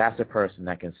 That's a person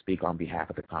that can speak on behalf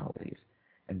of the Congolese.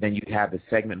 And then you have the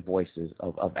segment voices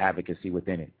of advocacy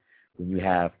within it. When you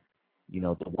have,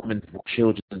 the woman's,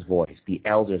 children's voice, the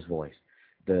elders' voice,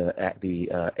 the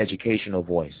educational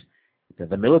voice,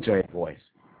 the military voice.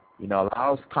 A lot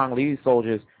of Congolese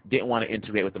soldiers didn't want to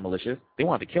integrate with the militias. They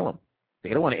wanted to kill them. They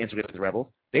didn't want to integrate with the rebels.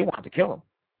 They wanted to kill them.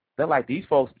 They're like, these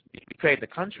folks betrayed the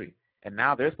country, and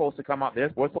now they're supposed to come out. We're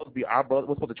supposed to be our brothers.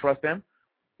 We're supposed to trust them.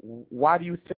 Why do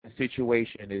you think the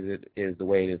situation is the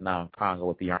way it is now in Congo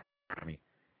with the army?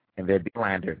 And they're being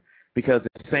slandered because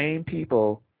the same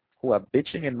people who are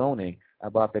bitching and moaning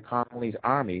about the Congolese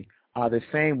army are the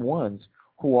same ones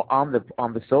who are on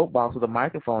the soapbox with the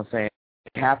microphone saying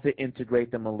they have to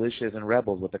integrate the militias and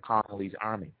rebels with the Congolese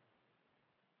army.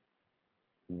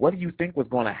 what do you think was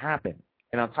going to happen?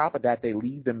 And on top of that, they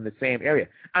leave them in the same area.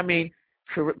 I mean,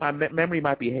 my memory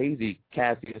might be hazy,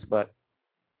 Cassius, but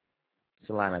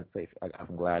Solana,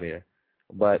 I'm glad here.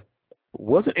 But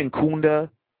wasn't Nkunda,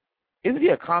 isn't he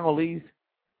a Congolese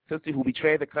sister who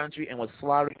betrayed the country and was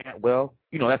slaughtering at will?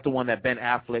 You know, that's the one that Ben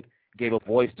Affleck gave a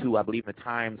voice to, I believe, in the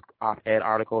Times op-ed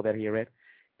article that he read.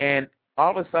 And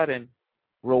all of a sudden,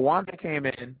 Rwanda came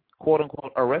in,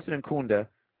 quote-unquote, arrested Nkunda,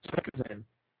 took him in,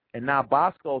 and now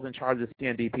Bosco's in charge of the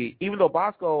CNDP, even though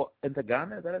Bosco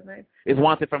Ntaganda, is that his name, is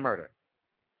wanted for murder.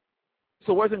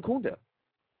 So where's Nkunda?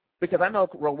 Because I know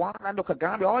Rwanda, I know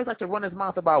Kagame always like to run his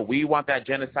mouth about, we want that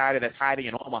genocide that's hiding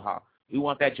in Omaha. We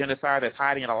want that genocide that's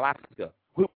hiding in Alaska.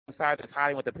 We want the genocide that's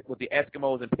hiding with the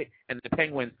Eskimos and the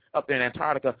penguins up there in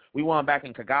Antarctica. We want them back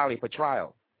in Kigali for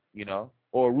trial, you know,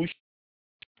 or Arusha.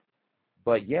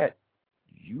 But yet,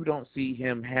 you don't see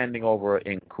him handing over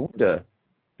Nkunda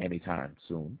anytime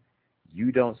soon.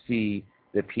 You don't see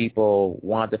the people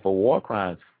wanted for war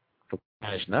crimes, for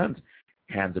Spanish nuns,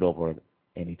 handed over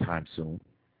anytime soon.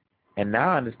 And now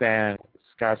I understand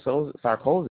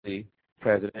Sarkozy,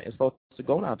 president, is supposed to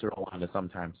go down to Rwanda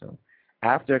sometime soon,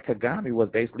 after Kagame was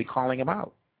basically calling him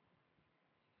out.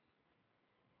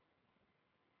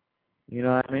 You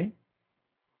know what I mean?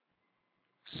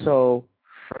 So,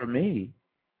 for me,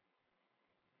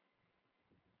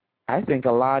 I think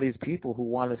a lot of these people who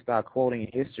want to start quoting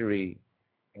history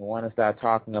and want to start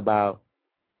talking about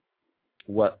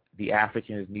what the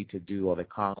Africans need to do or the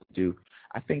Congo do,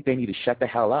 I think they need to shut the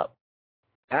hell up,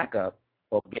 back up,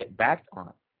 or get backed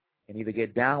on, and either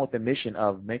get down with the mission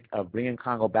of bringing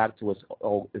Congo back to its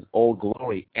old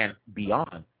glory and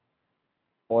beyond,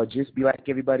 or just be like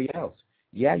everybody else.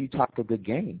 Yeah, you talk a good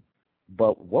game,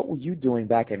 but what were you doing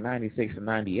back in 96 and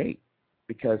 98?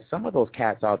 Because some of those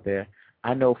cats out there,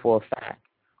 I know for a fact,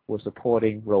 were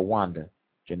supporting Rwanda,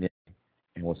 and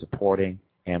were supporting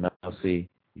MLC,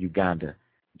 Uganda,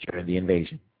 during the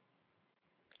invasion.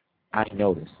 I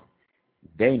know this.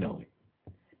 They know it.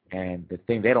 And the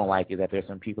thing they don't like is that there's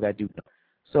some people that do know.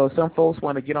 So some folks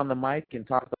want to get on the mic and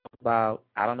talk about,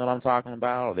 I don't know what I'm talking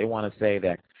about, or they want to say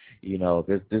that, you know,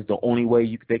 this is the only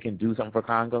way they can do something for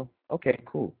Congo. Okay,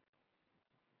 cool.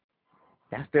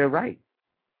 That's their right.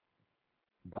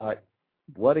 But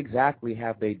what exactly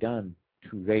have they done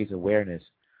to raise awareness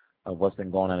of what's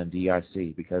been going on in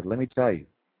DRC? Because let me tell you,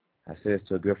 I said this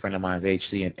to a good friend of mine's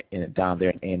HC down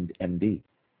there in MD.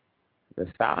 The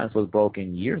silence was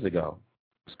broken years ago.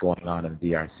 What's going on in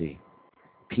the DRC?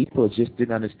 People just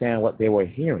didn't understand what they were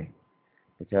hearing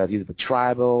because either the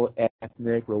tribal,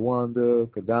 ethnic, Rwanda,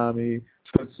 Kagame,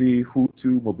 Tutsi,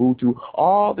 Hutu, Mobutu,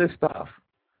 all this stuff,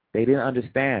 they didn't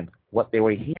understand what they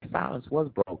were hearing. Silence was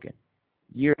broken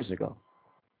years ago.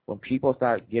 When people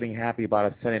start getting happy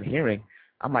about a Senate hearing,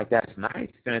 I'm like, that's nice,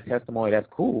 Senate testimony, that's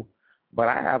cool. But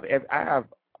I have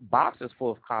boxes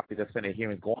full of copies of Senate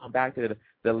hearings going back to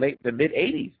the mid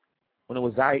 '80s when it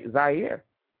was Zaire.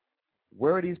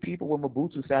 Where are these people when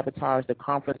Mobutu sabotaged the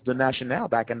Conference de Nationale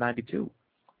back in '92?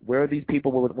 Where are these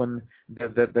people when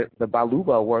the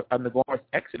Baluba were undergoing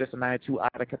exodus in '92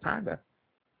 out of Katanga?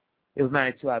 It was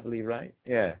 '92, I believe, right?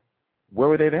 Yeah. Where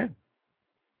were they then?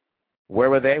 Where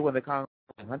were they when the Congo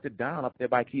was hunted down up there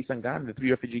by Kisangani, the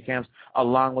 3 refugee camps,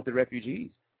 along with the refugees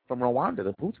from Rwanda,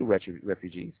 the Hutu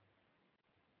refugees?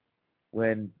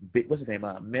 When, what's his name,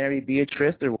 Mary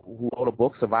Beatrice, who wrote a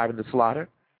book, Surviving the Slaughter,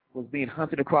 was being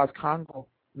hunted across Congo.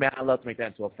 Man, I'd love to make that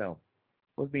into a film.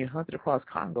 Was being hunted across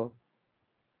Congo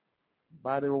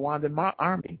by the Rwandan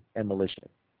army and militia.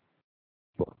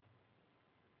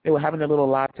 They were having their little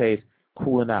lattes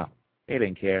cooling out. They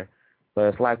didn't care. But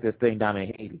it's like this thing down in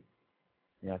Haiti.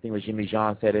 You know, I think it was Jimmy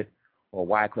Jean said it, or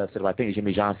Wyclef said it, but I think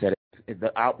Jimmy Jean said it.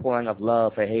 The outpouring of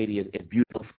love for Haiti is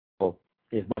beautiful,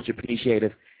 it's much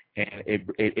appreciated, and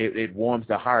it warms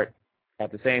the heart.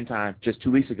 At the same time, just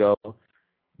 2 weeks ago,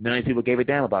 many people gave a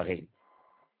damn about Haiti.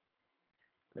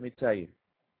 Let me tell you,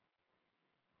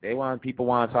 people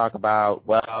want to talk about,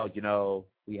 well, you know,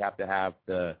 we have to have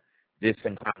this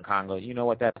in Congo. You know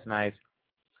what? That's nice.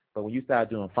 But when you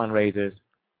start doing fundraisers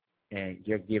and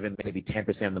you're giving maybe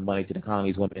 10% of the money to the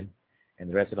Congolese women, and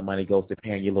the rest of the money goes to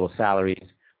paying your little salaries,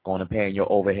 going to paying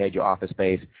your overhead, your office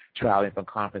space, traveling from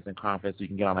conference to conference so you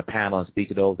can get on a panel and speak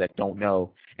to those that don't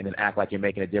know and then act like you're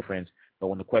making a difference. But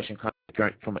when the question comes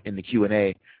from in the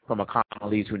Q&A from a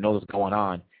Congolese who knows what's going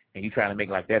on, and you trying to make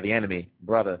it like they're the enemy,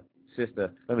 brother,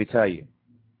 sister, let me tell you,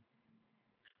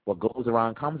 what goes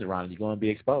around comes around, and you're going to be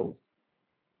exposed.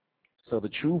 So the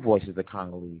true voice of the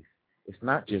Congolese, it's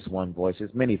not just one voice,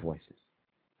 it's many voices.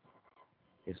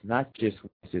 It's not just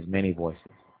voices, many voices.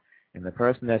 And the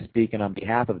person that's speaking on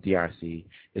behalf of DRC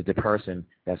is the person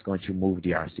that's going to move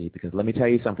DRC. Because let me tell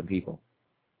you something, people.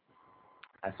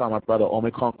 I saw my brother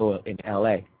Congo in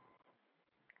L.A. a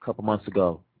couple months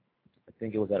ago. I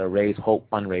think it was at a Raise Hope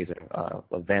fundraiser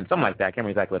event, something like that. I can't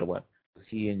remember exactly what it was. It was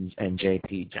he and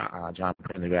JP, John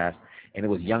Prendergast, and it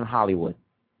was Young Hollywood.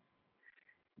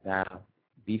 Now,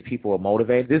 these people were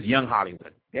motivated. This is Young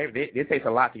Hollywood. It takes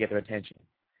a lot to get their attention.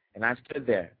 And I stood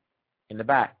there in the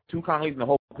back, 2 Congolese in the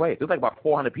whole place. There was like about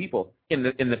 400 people in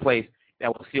the place that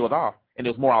was sealed off, and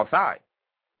there was more outside.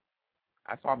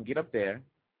 I saw him get up there.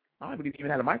 I don't believe he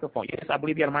even had a microphone. Yes, I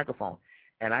believe he had a microphone.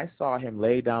 And I saw him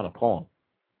lay down a poem.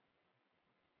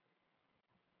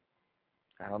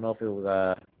 I don't know if it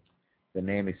was the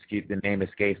name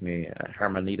escapes me,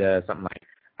 Hermanita, something like.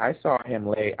 I saw him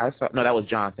no, that was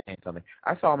John saying something.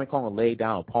 I saw him in Congo lay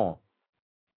down a poem.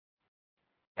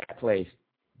 That place,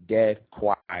 dead,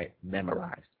 quiet,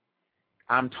 memorized.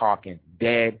 I'm talking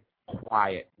dead,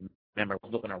 quiet, memorized.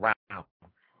 Looking around,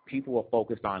 people were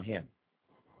focused on him.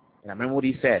 And I remember what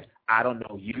he said. I don't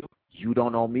know you, you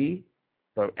don't know me,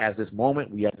 but at this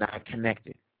moment we are not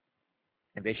connected.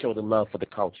 And they show the love for the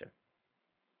culture.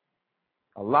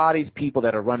 A lot of these people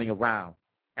that are running around,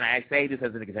 and I say this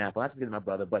as an example, not to my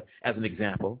brother, but as an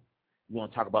example, you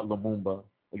want to talk about Lumumba, or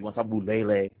you want to talk about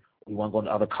Mulele, or you want to go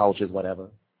into other cultures, whatever.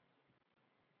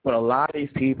 But a lot of these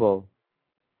people,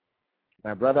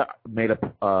 my brother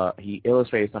he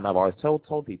illustrated something I've always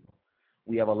told people.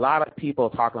 We have a lot of people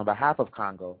talking on behalf of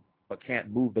Congo, but can't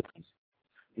move the country.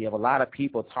 We have a lot of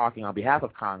people talking on behalf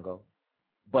of Congo,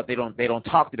 but they don't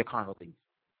talk to the Congolese.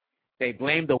 They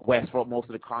blame the West for most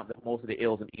of the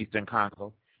ills in Eastern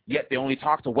Congo, yet they only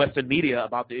talk to Western media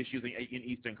about the issues in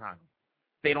Eastern Congo.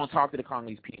 They don't talk to the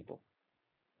Congolese people.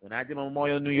 When I did my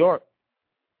memorial in New York,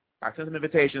 I sent some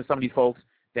invitations to some of these folks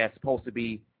that's supposed to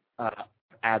be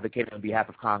advocating on behalf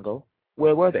of Congo.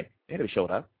 Where were they? They never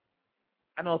showed up.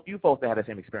 I know a few folks that had the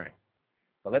same experience.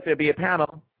 But let there be a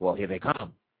panel. Well, here they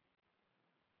come.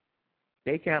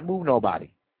 They can't move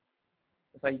nobody.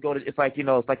 It's like it's like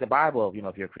the Bible.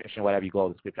 If you're a Christian, whatever, you go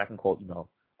to the scripture. I can quote,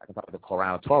 I can talk about the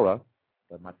Quran or Torah,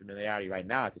 but my familiarity right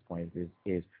now at this point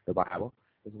is the Bible.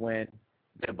 Is when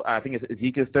I think it's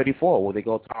Ezekiel 34, where they're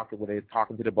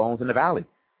talking to the bones in the valley.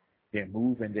 They're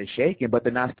moving, they're shaking, but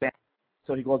they're not standing.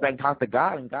 So he goes back and talks to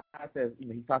God, and God says,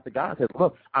 he talks to God and says,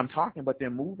 look, I'm talking, but they're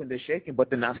moving, they're shaking, but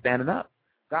they're not standing up.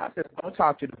 God says, don't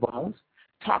talk to the bones,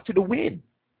 talk to the wind.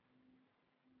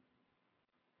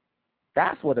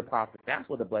 That's where the blessing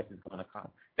is going to come.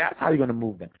 That's how you're going to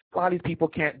move them. A lot of these people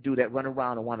can't do that, run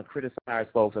around and want to criticize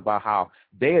folks about how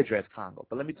they address Congo.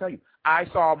 But let me tell you, I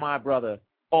saw my brother,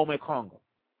 Congo.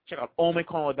 Check out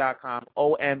omekongo.com,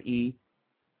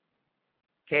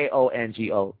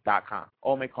 OMEKONGO.com,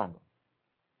 Congo.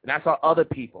 And I saw other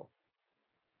people.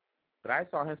 But I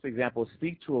saw him, for example,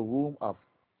 speak to a room of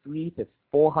 300 to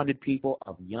 400 people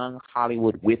of young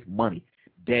Hollywood with money,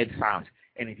 dead silence.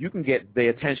 And if you can get the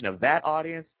attention of that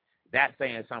audience, that's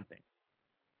saying something.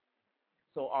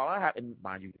 So all I have, and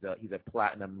mind you, he's a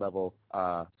platinum level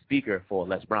speaker for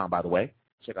Les Brown, by the way.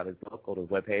 Check out his book, go to his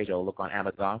webpage, or look on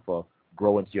Amazon for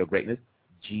Grow Into Your Greatness,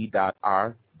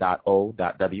 G.R.O.W.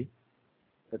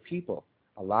 The people,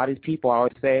 a lot of these people, I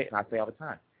always say, and I say all the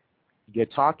time, you're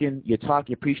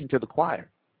preaching to the choir.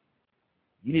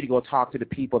 You need to go talk to the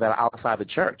people that are outside the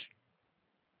church.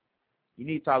 You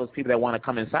need to talk to those people that want to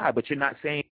come inside, but you're not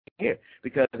saying here,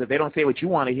 because if they don't say what you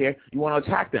want to hear, you want to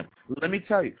attack them. Let me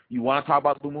tell you, you want to talk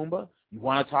about Lumumba, you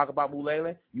want to talk about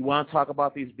Mulele, you want to talk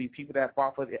about these people that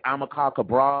fought for Amilcar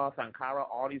Cabral, Sankara,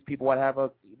 all these people, whatever,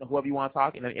 whoever you want to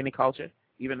talk in any culture.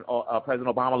 Even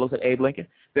President Obama looks at Abe Lincoln.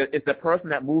 It's the person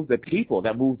that moves the people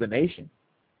that moves the nation.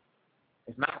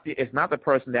 It's not the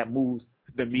person that moves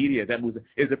the media that moves.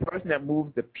 It's the person that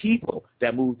moves the people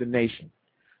that moves the nation.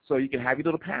 So you can have your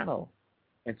little panel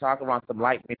and talk around some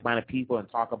like-minded people and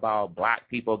talk about black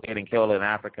people getting killed in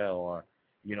Africa, or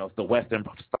it's the Western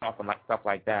stuff and stuff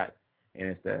like that, and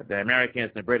it's the Americans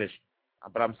and the British.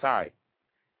 But I'm sorry,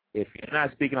 if you're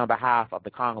not speaking on behalf of the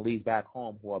Congolese back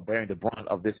home who are bearing the brunt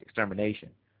of this extermination,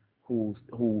 who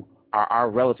are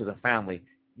our relatives and family,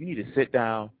 you need to sit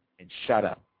down and shut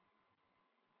up.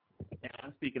 And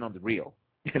I'm speaking on the real.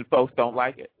 And folks don't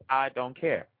like it. I don't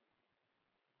care.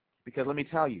 Because let me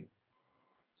tell you,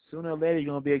 sooner or later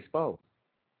you're going to be exposed.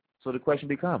 So the question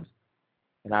becomes,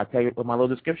 and I'll tell you with my little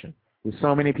description, with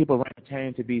so many people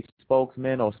pretending to be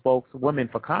spokesmen or spokeswomen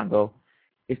for Congo,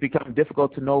 it's become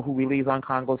difficult to know who really is on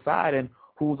Congo's side and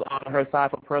who's on her side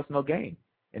for personal gain.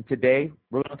 And today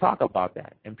we're going to talk about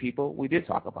that. And people, we did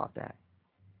talk about that.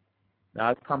 Now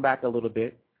let's come back a little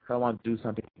bit, because I want to do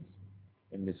something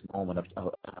in this moment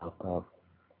of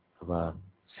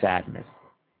sadness.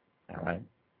 All right?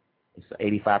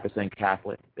 It's 85%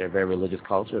 Catholic. They're a very religious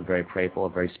culture, very prayerful,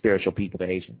 very spiritual people, the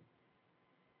Haitians.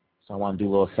 So I want to do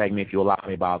a little segment, if you allow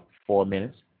me, about 4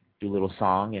 minutes, do a little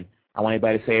song, and I want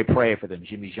everybody to say a prayer for them.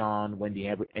 Jimmy Jean,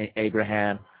 Wendy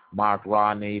Abraham, Mark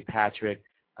Rodney, Patrick,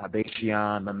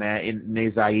 Bastian, my man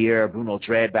Nazaire, Bruno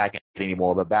Dredd back in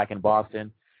anymore, but back in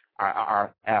Boston,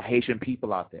 our Haitian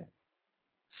people out there.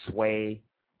 Sway,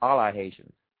 all our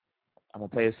Haitians. I'm going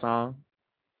to play a song.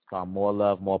 It's called More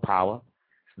Love, More Power.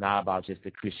 It's not about just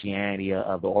the Christianity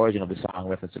of the origin of the song,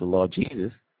 reference to the Lord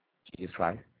Jesus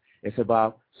Christ. It's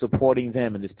about supporting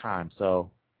them in this time. So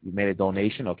you made a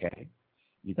donation, okay.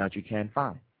 You've done what you can,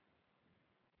 fine.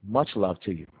 Much love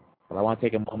to you. But I want to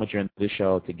take a moment during this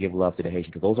show to give love to the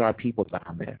Haitians, because those are our people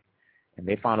down there. And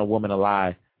they found a woman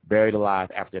alive, buried alive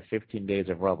after 15 days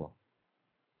of rubble.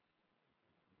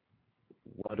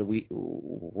 What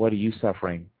are you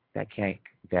suffering that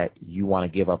you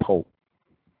want to give up hope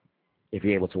if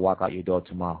you're able to walk out your door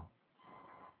tomorrow?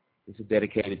 This is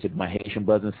dedicated to my Haitian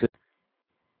brothers and sisters.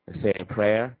 Let's say a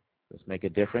prayer. Let's make a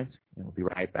difference, and we'll be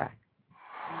right back.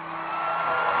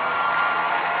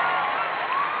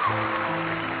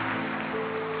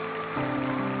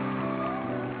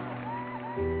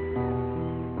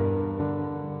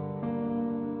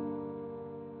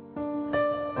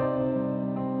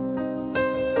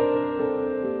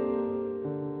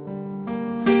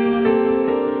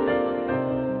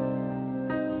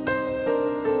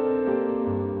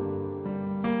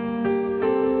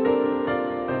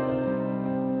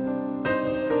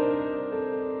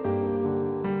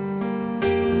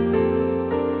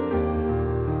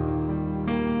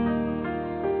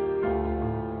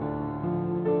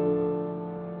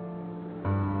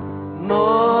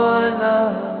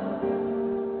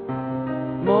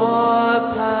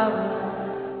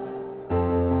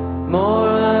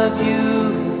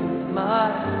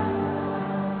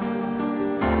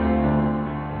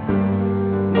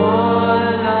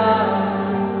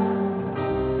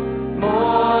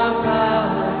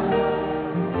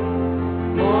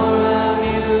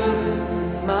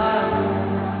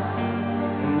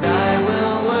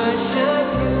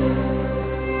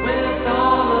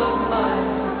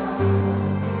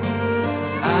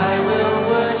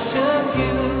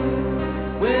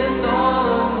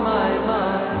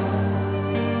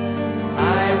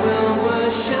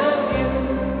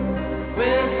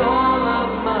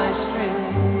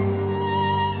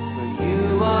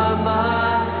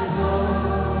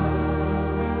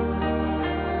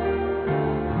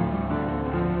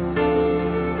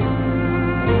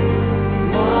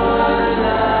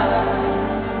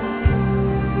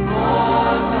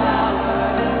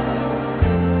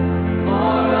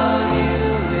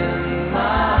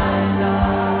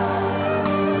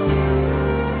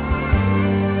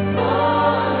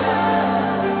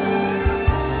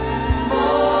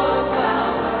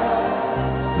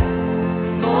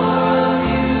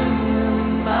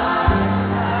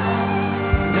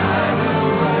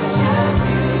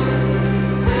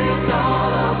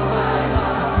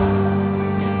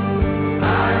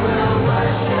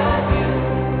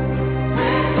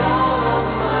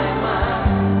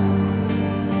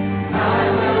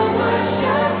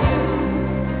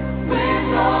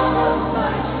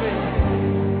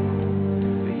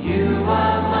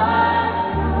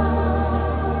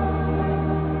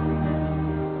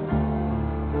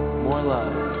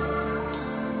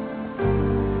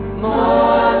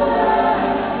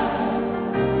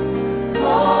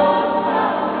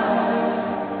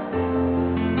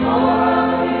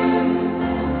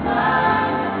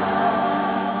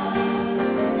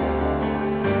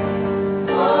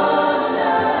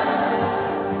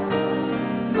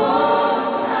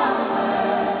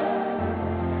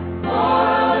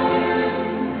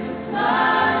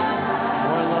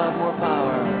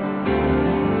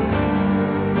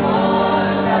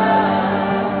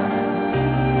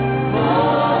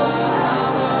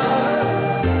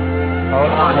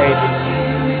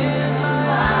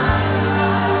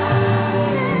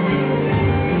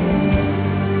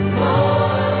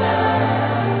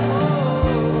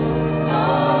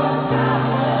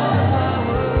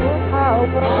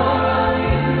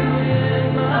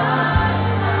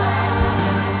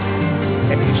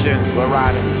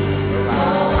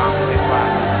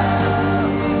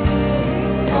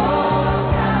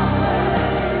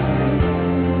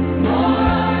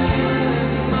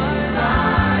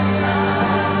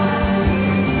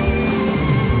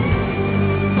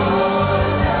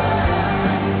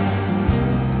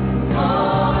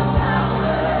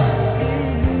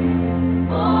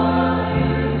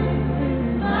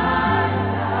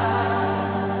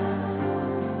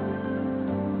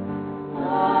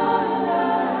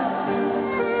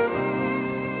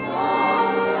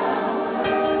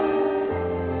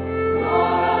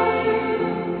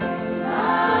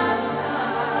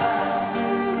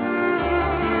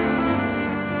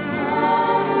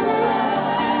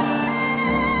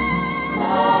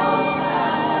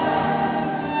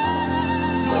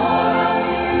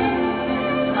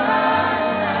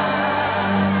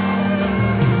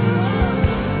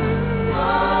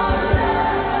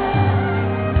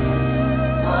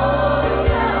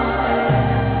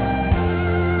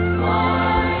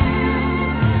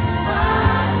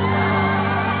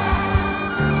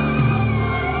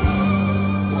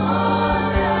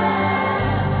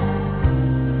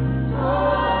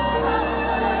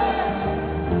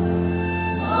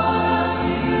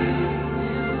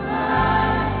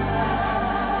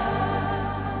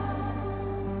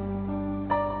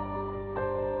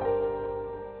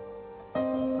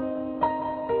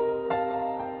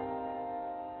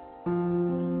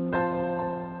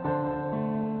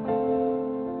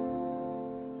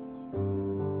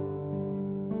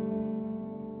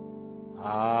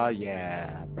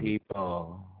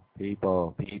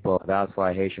 People, that's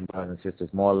why Haitian brothers and sisters,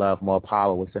 more love, more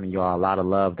power. We're sending you all a lot of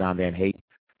love down there in Haiti,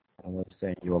 and we're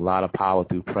sending you a lot of power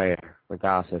through prayer,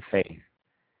 regardless of faith.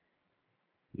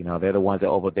 You know, they're the ones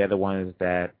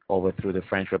that overthrew the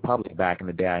French Republic back in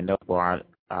the day. I know people are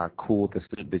cool to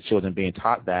the children being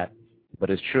taught that, but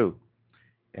it's true.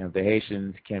 And the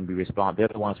Haitians can be they're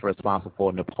the ones responsible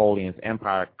for Napoleon's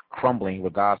empire crumbling,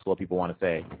 regardless of what people want to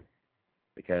say.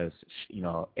 Because, you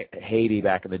know, Haiti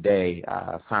back in the day,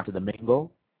 Santo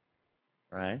Domingo,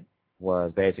 right,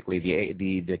 was basically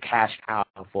the cash cow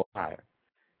for empire.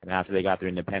 And after they got their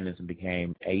independence and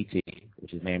became Haiti,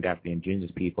 which is named after the indigenous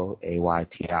people,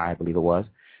 AYTI, I believe it was,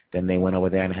 then they went over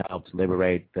there and helped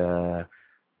liberate the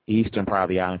eastern part of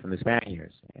the island from the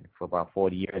Spaniards. And for about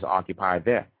 40 years occupied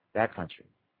that country.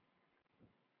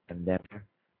 And then,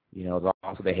 you know, there's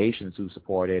also the Haitians who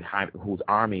supported, whose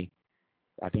army,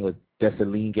 I think it was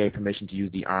Dessalines, gave permission to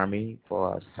use the army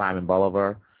for Simon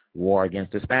Bolivar war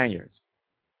against the Spaniards.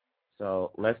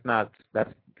 So let's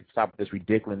stop this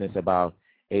ridiculousness about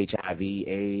HIV,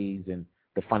 AIDS, and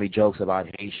the funny jokes about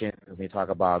Haitians. They talk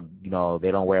about, you know,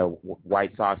 they don't wear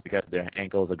white socks because their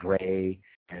ankles are gray,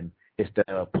 and it's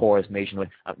the poorest nation.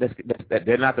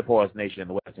 They're not the poorest nation in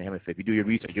the Western Hemisphere. If you do your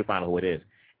research, you'll find out who it is.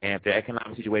 And if their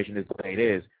economic situation is the way it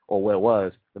is, or where it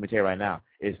was, let me tell you right now,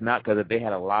 it's not because they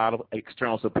had a lot of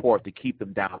external support to keep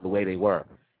them down the way they were.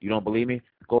 You don't believe me?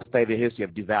 Go study the history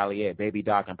of Duvalier, Baby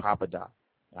Doc, and Papa Doc.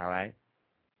 All right?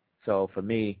 So for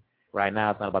me, right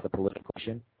now, it's not about the political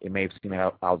question. It may seem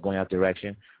like I was going that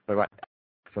direction. But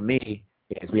for me,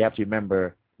 we have to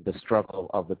remember the struggle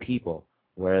of the people,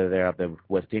 whether they're of the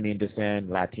West Indian descent,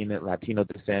 Latino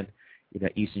descent, you know,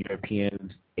 Eastern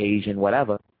Europeans, Asian,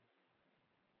 whatever.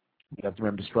 You have to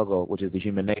remember the struggle, which is the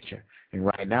human nature. And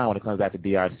right now, when it comes back to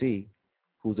DRC,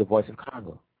 who's the voice of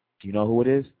Congo? Do you know who it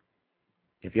is?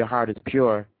 If your heart is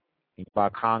pure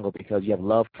about Congo because you have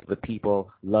love for the people,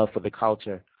 love for the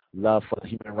culture, love for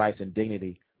human rights and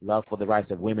dignity, love for the rights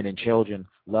of women and children,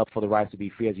 love for the rights to be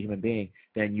free as a human being,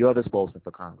 then you're the spokesman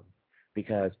for Congo.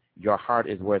 Because your heart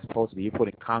is where it's supposed to be. You're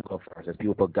putting Congo first. As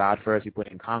people put God first, you're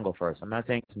putting Congo first. I'm not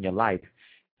saying it's in your life.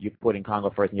 You're putting Congo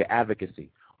first in your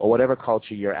advocacy, or whatever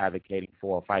culture you're advocating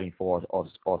for, fighting for, or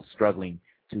struggling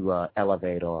to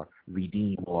elevate or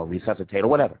redeem or resuscitate or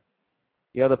whatever.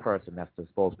 The other person, that's the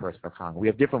spokesperson for Congo. We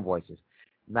have different voices.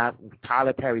 Not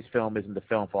Tyler Perry's film isn't the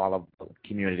film for all of the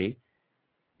community.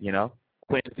 You know,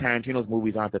 Quentin Tarantino's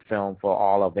movies aren't the film for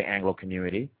all of the Anglo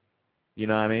community. You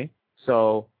know what I mean?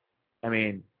 So, I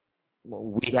mean,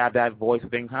 we have that voice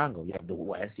within Congo. You have the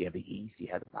West, you have the East, you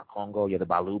have the DRCongo, you have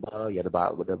the Baluba, you have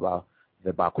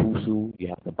the Bakusu, you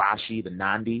have the Bashi, the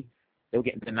Nandi. The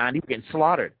Nandi were getting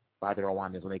slaughtered by the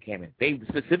Rwandans when they came in. They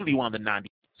specifically wanted the Nandi,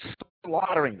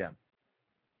 slaughtering them.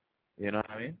 You know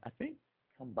what I mean? I think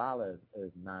Kambala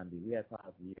is Nandi. We had talked.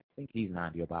 I think he's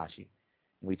Nandi or Bashi.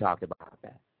 And we talked about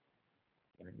that.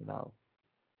 And you know,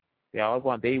 they always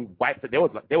want. They wiped. They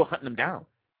were hunting them down.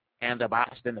 And the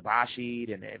Bashi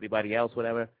and everybody else,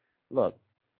 whatever. Look,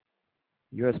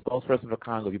 you're a spokesperson for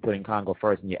Congo if you're putting Congo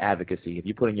first in your advocacy. If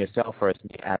you're putting yourself first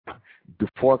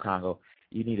before Congo,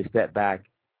 you need to step back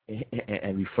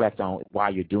and reflect on why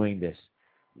you're doing this.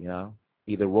 You know,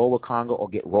 either roll with Congo or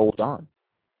get rolled on.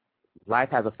 Life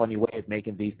has a funny way of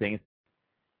making these things.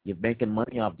 You're making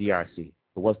money off DRC,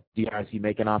 but what's DRC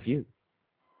making off you?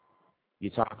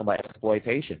 You're talking about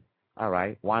exploitation. All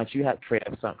right, why don't you create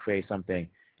something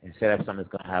and set up something that's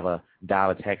going to have a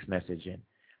dollar text message and,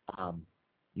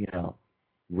 you know,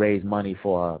 raise money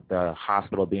for the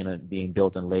hospital being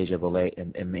built in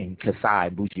in Kasai,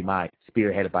 Buji-Mai,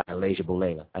 spearheaded by Elijah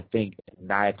Bulela. I think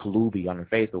Naya Kalubi on her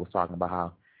Facebook was talking about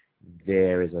how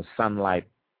there is a sunlight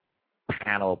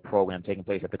panel program taking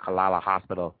place at the Kalala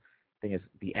Hospital. I think it's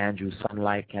the Andrew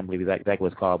Sunlight. Can't believe exactly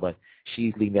what it's called, but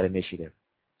she's leading that initiative.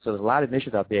 So there's a lot of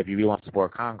initiatives out there if you really want to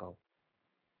support Congo.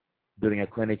 Building a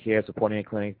clinic here, supporting a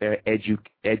clinic there,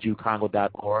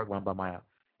 educongo.org, run by my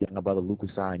younger brother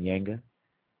Lukusa and Yenga.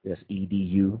 That's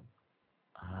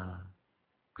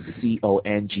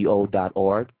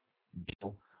EDUCongo.org.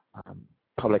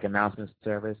 Public announcement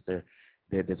service.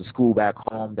 There's a school back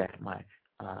home that my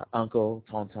uncle,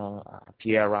 Tonton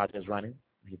Pierre Rogers, running.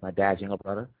 He's my dad's younger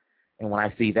brother. And when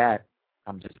I see that,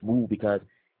 I'm just moved because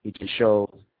it just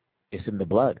shows it's in the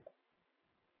blood.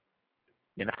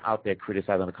 They're not out there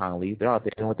criticizing the Congolese. They're out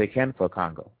there doing what they can for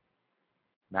Congo.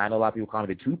 Now, I know a lot of people call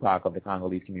me the Tupac of the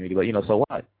Congolese community, but, you know, so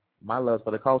what? My love's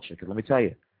for the culture, because let me tell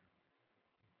you,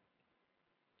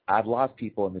 I've lost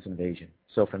people in this invasion.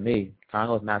 So for me,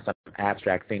 Congo is not some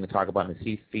abstract thing to talk about in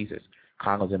the thesis.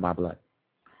 Congo's in my blood.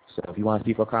 So if you want to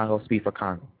speak for Congo, speak for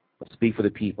Congo. But speak for the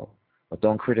people. But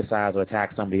don't criticize or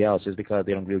attack somebody else just because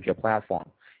they don't agree with your platform.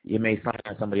 You may find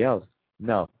out somebody else.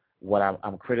 No. What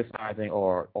I'm criticizing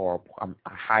or I'm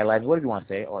highlighting, whatever you want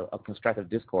to say, or a constructive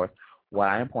discourse, what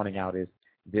I am pointing out is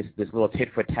this little tit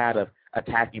for tat of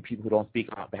attacking people who don't speak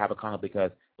on behalf of Congo because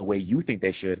the way you think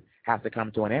they should has to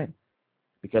come to an end.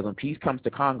 Because when peace comes to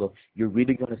Congo, you're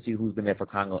really going to see who's been there for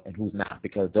Congo and who's not.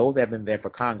 Because those that have been there for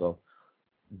Congo,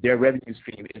 their revenue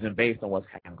stream isn't based on what's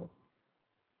Congo.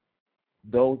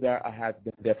 Those that have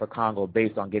been there for Congo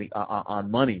based on getting on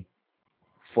money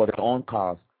for their own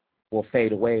cause will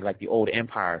fade away like the old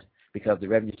empires because the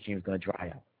revenue stream is going to dry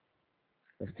up.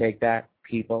 Let's take that,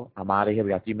 people. I'm out of here. We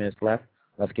got 3 minutes left.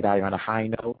 Let's get out of here on a high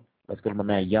note. Let's go to my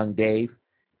man Young Dave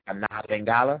and Nada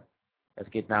Bengala. Let's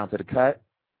get down to the cut.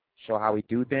 Show how we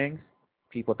do things.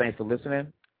 People, thanks for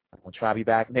listening. I'm going to try to be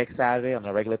back next Saturday on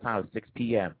the regular time at 6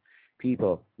 p.m.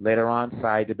 People, later on,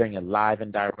 sorry to bring you live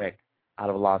and direct out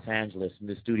of Los Angeles from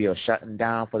the studio, shutting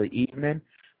down for the evening,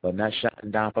 but not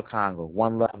shutting down for Congo.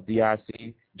 One love,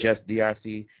 DRC, just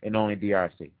DRC, and only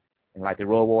DRC. And like the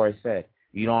Road Warrior said,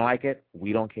 you don't like it,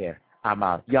 we don't care. I'm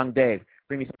out. Young Dave,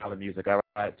 bring me some other music, all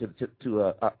right,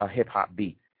 to a hip-hop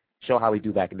beat. Show how we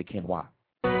do back in the Quinoa.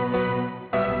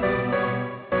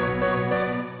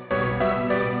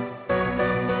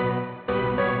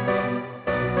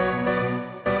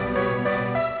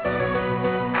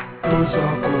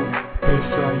 Tozako,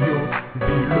 pesa yo,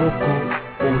 biloko,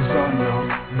 ozana,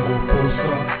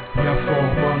 ngoposa, ya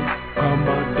forma,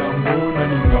 kama tango na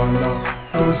lingala.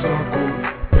 Tozako,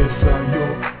 pesa yo,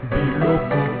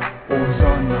 biloko,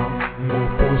 ozana,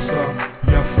 ngoposa,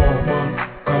 ya forma,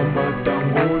 kama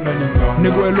tango na lingala.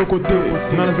 Nego eloko te,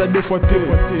 ngana za defwa te,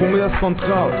 Congo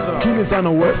Central, Kineza na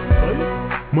West.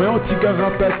 Moya otika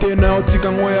rapete na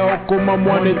otika ngoya okoma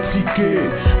mwane tike.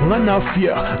 Ngana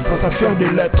fier, ça faire des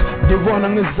lettres. Devoir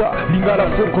nangeza, lingala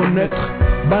faut connaître.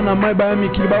 Bana mai ba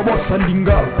mikili ba bossa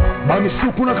lingala. Ba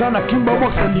misukuna kana kimba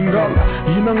bossa lingala.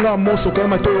 Yinanga moso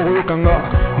kama toyo kanga.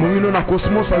 Mumino na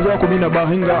cosmos aza ko bina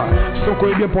baringa. Soko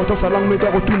e bien pourtant sa langue meta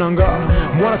rotunanga.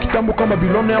 Mwana kitambo kama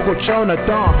bilone yako chao na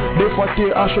temps. Des fois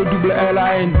T H O double L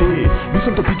A N D.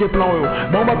 Biso to piquer plan yo.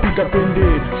 Bamba pika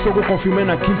pende. Soko confirmer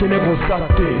na kinte negro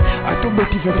sate. Ato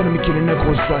beti fete na mikili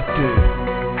negro sate.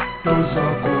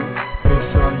 Tozako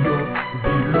pesa yo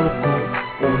biloko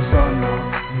ozana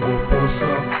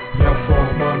ngoposa ya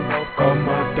forma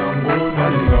kama tango na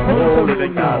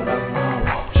lingala.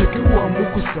 Check ou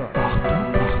amukusa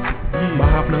partout.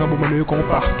 Bahap nanga bomano yo comme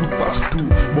partout.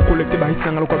 Mo collecte ba hit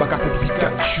nanga ko ba carte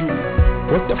Pikachu.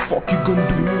 What the fuck you gonna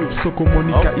do? Soko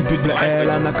Monica idudla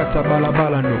ela nakata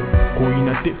bala no. Ko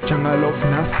inate changa love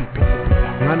na sipe.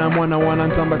 Ngana mwana wana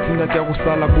nzamba tinda tia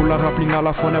kusala bula raplinga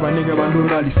la fona banega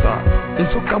bandona lisa.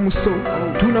 Enso kamuso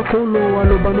tuna kolo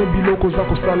alobano biloko za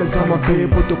kusala zama pe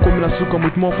poto comme la suka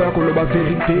mutement faire ko loba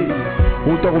vérité.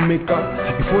 Auto meka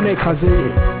il faut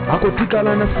n'écraser. Akotika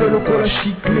la na selo ko la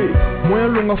chicle. Moyen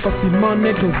longa facilement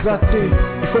n'être zaté.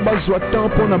 Il faut bazwa temps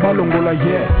pour na balongola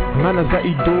hier. Ngana za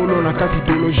idolo na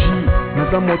katidologie. Na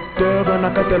za moteur na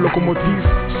kata locomotive.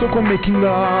 Soko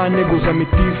mekinga negoza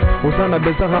motif. Ozana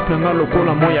beza raplinga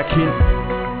lokola moya kin.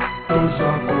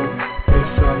 Tozako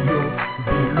pesa yo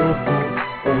biloko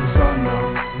ozana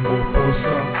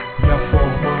ngoposa ya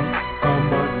forma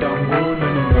kama tango na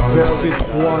lingala. Verset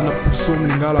 3 na pusom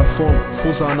lingala fond.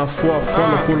 Fosa na foi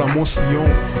fond lokola mosion.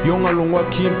 Yonga longwa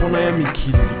kin pona ya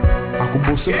mikili.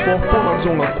 Akobose fort pona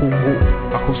zonga Congo.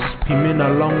 Akosexprimer na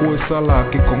langue esala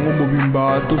ke Congo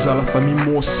mobimba toza la famille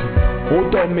mosi.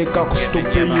 Ota meka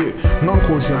kustopeye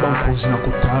nankoze bankoze na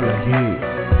kotala ye.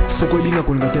 Soko linga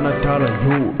kolinga tena tala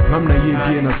yo. Ngamna ye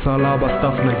bien na sala ba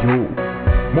staff na yo.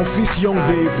 Mon fils Young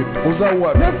David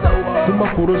ozawa kuma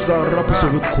kuroza rap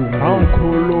sur Congo.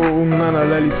 Ankolo ngana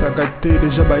lali sakate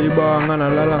deja bayiba ngana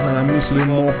lala na misle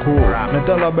moko.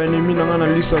 Natala banemi ngana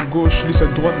lisa gauche lisa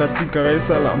droite na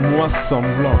tikaresa la moi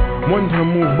semblant. Moindre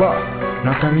move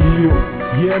na kangiyo.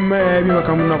 Yeah man, bi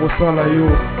makamuna ko sala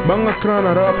yo. Banga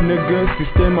krana rap nigga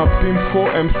system a pimp 4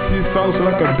 MC sounds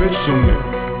like a bitch to me.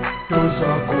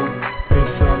 Tozako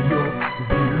pesa yo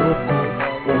biloko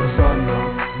ozana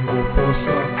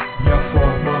ngoposa ya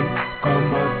forma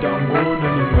kama tango na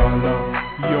lingala.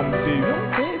 Young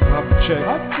Dave, rap check,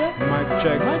 mic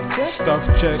check, stuff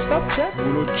check,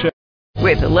 bolo check.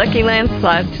 With the Lucky Land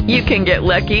Slots, you can get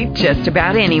lucky just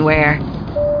about anywhere.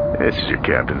 This is your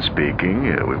captain speaking.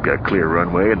 We've got clear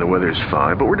runway and the weather's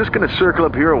fine, but we're just going to circle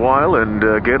up here a while and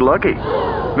get lucky.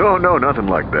 No, nothing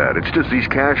like that. It's just these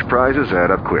cash prizes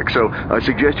add up quick. So I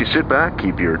suggest you sit back,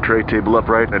 keep your tray table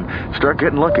upright, and start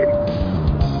getting lucky.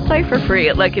 Play for free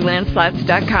at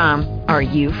LuckyLandSlots.com. Are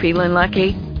you feeling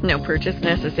lucky? No purchase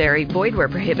necessary. Void where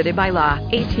prohibited by law.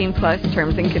 18 plus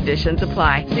terms and conditions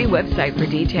apply. See website for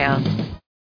details.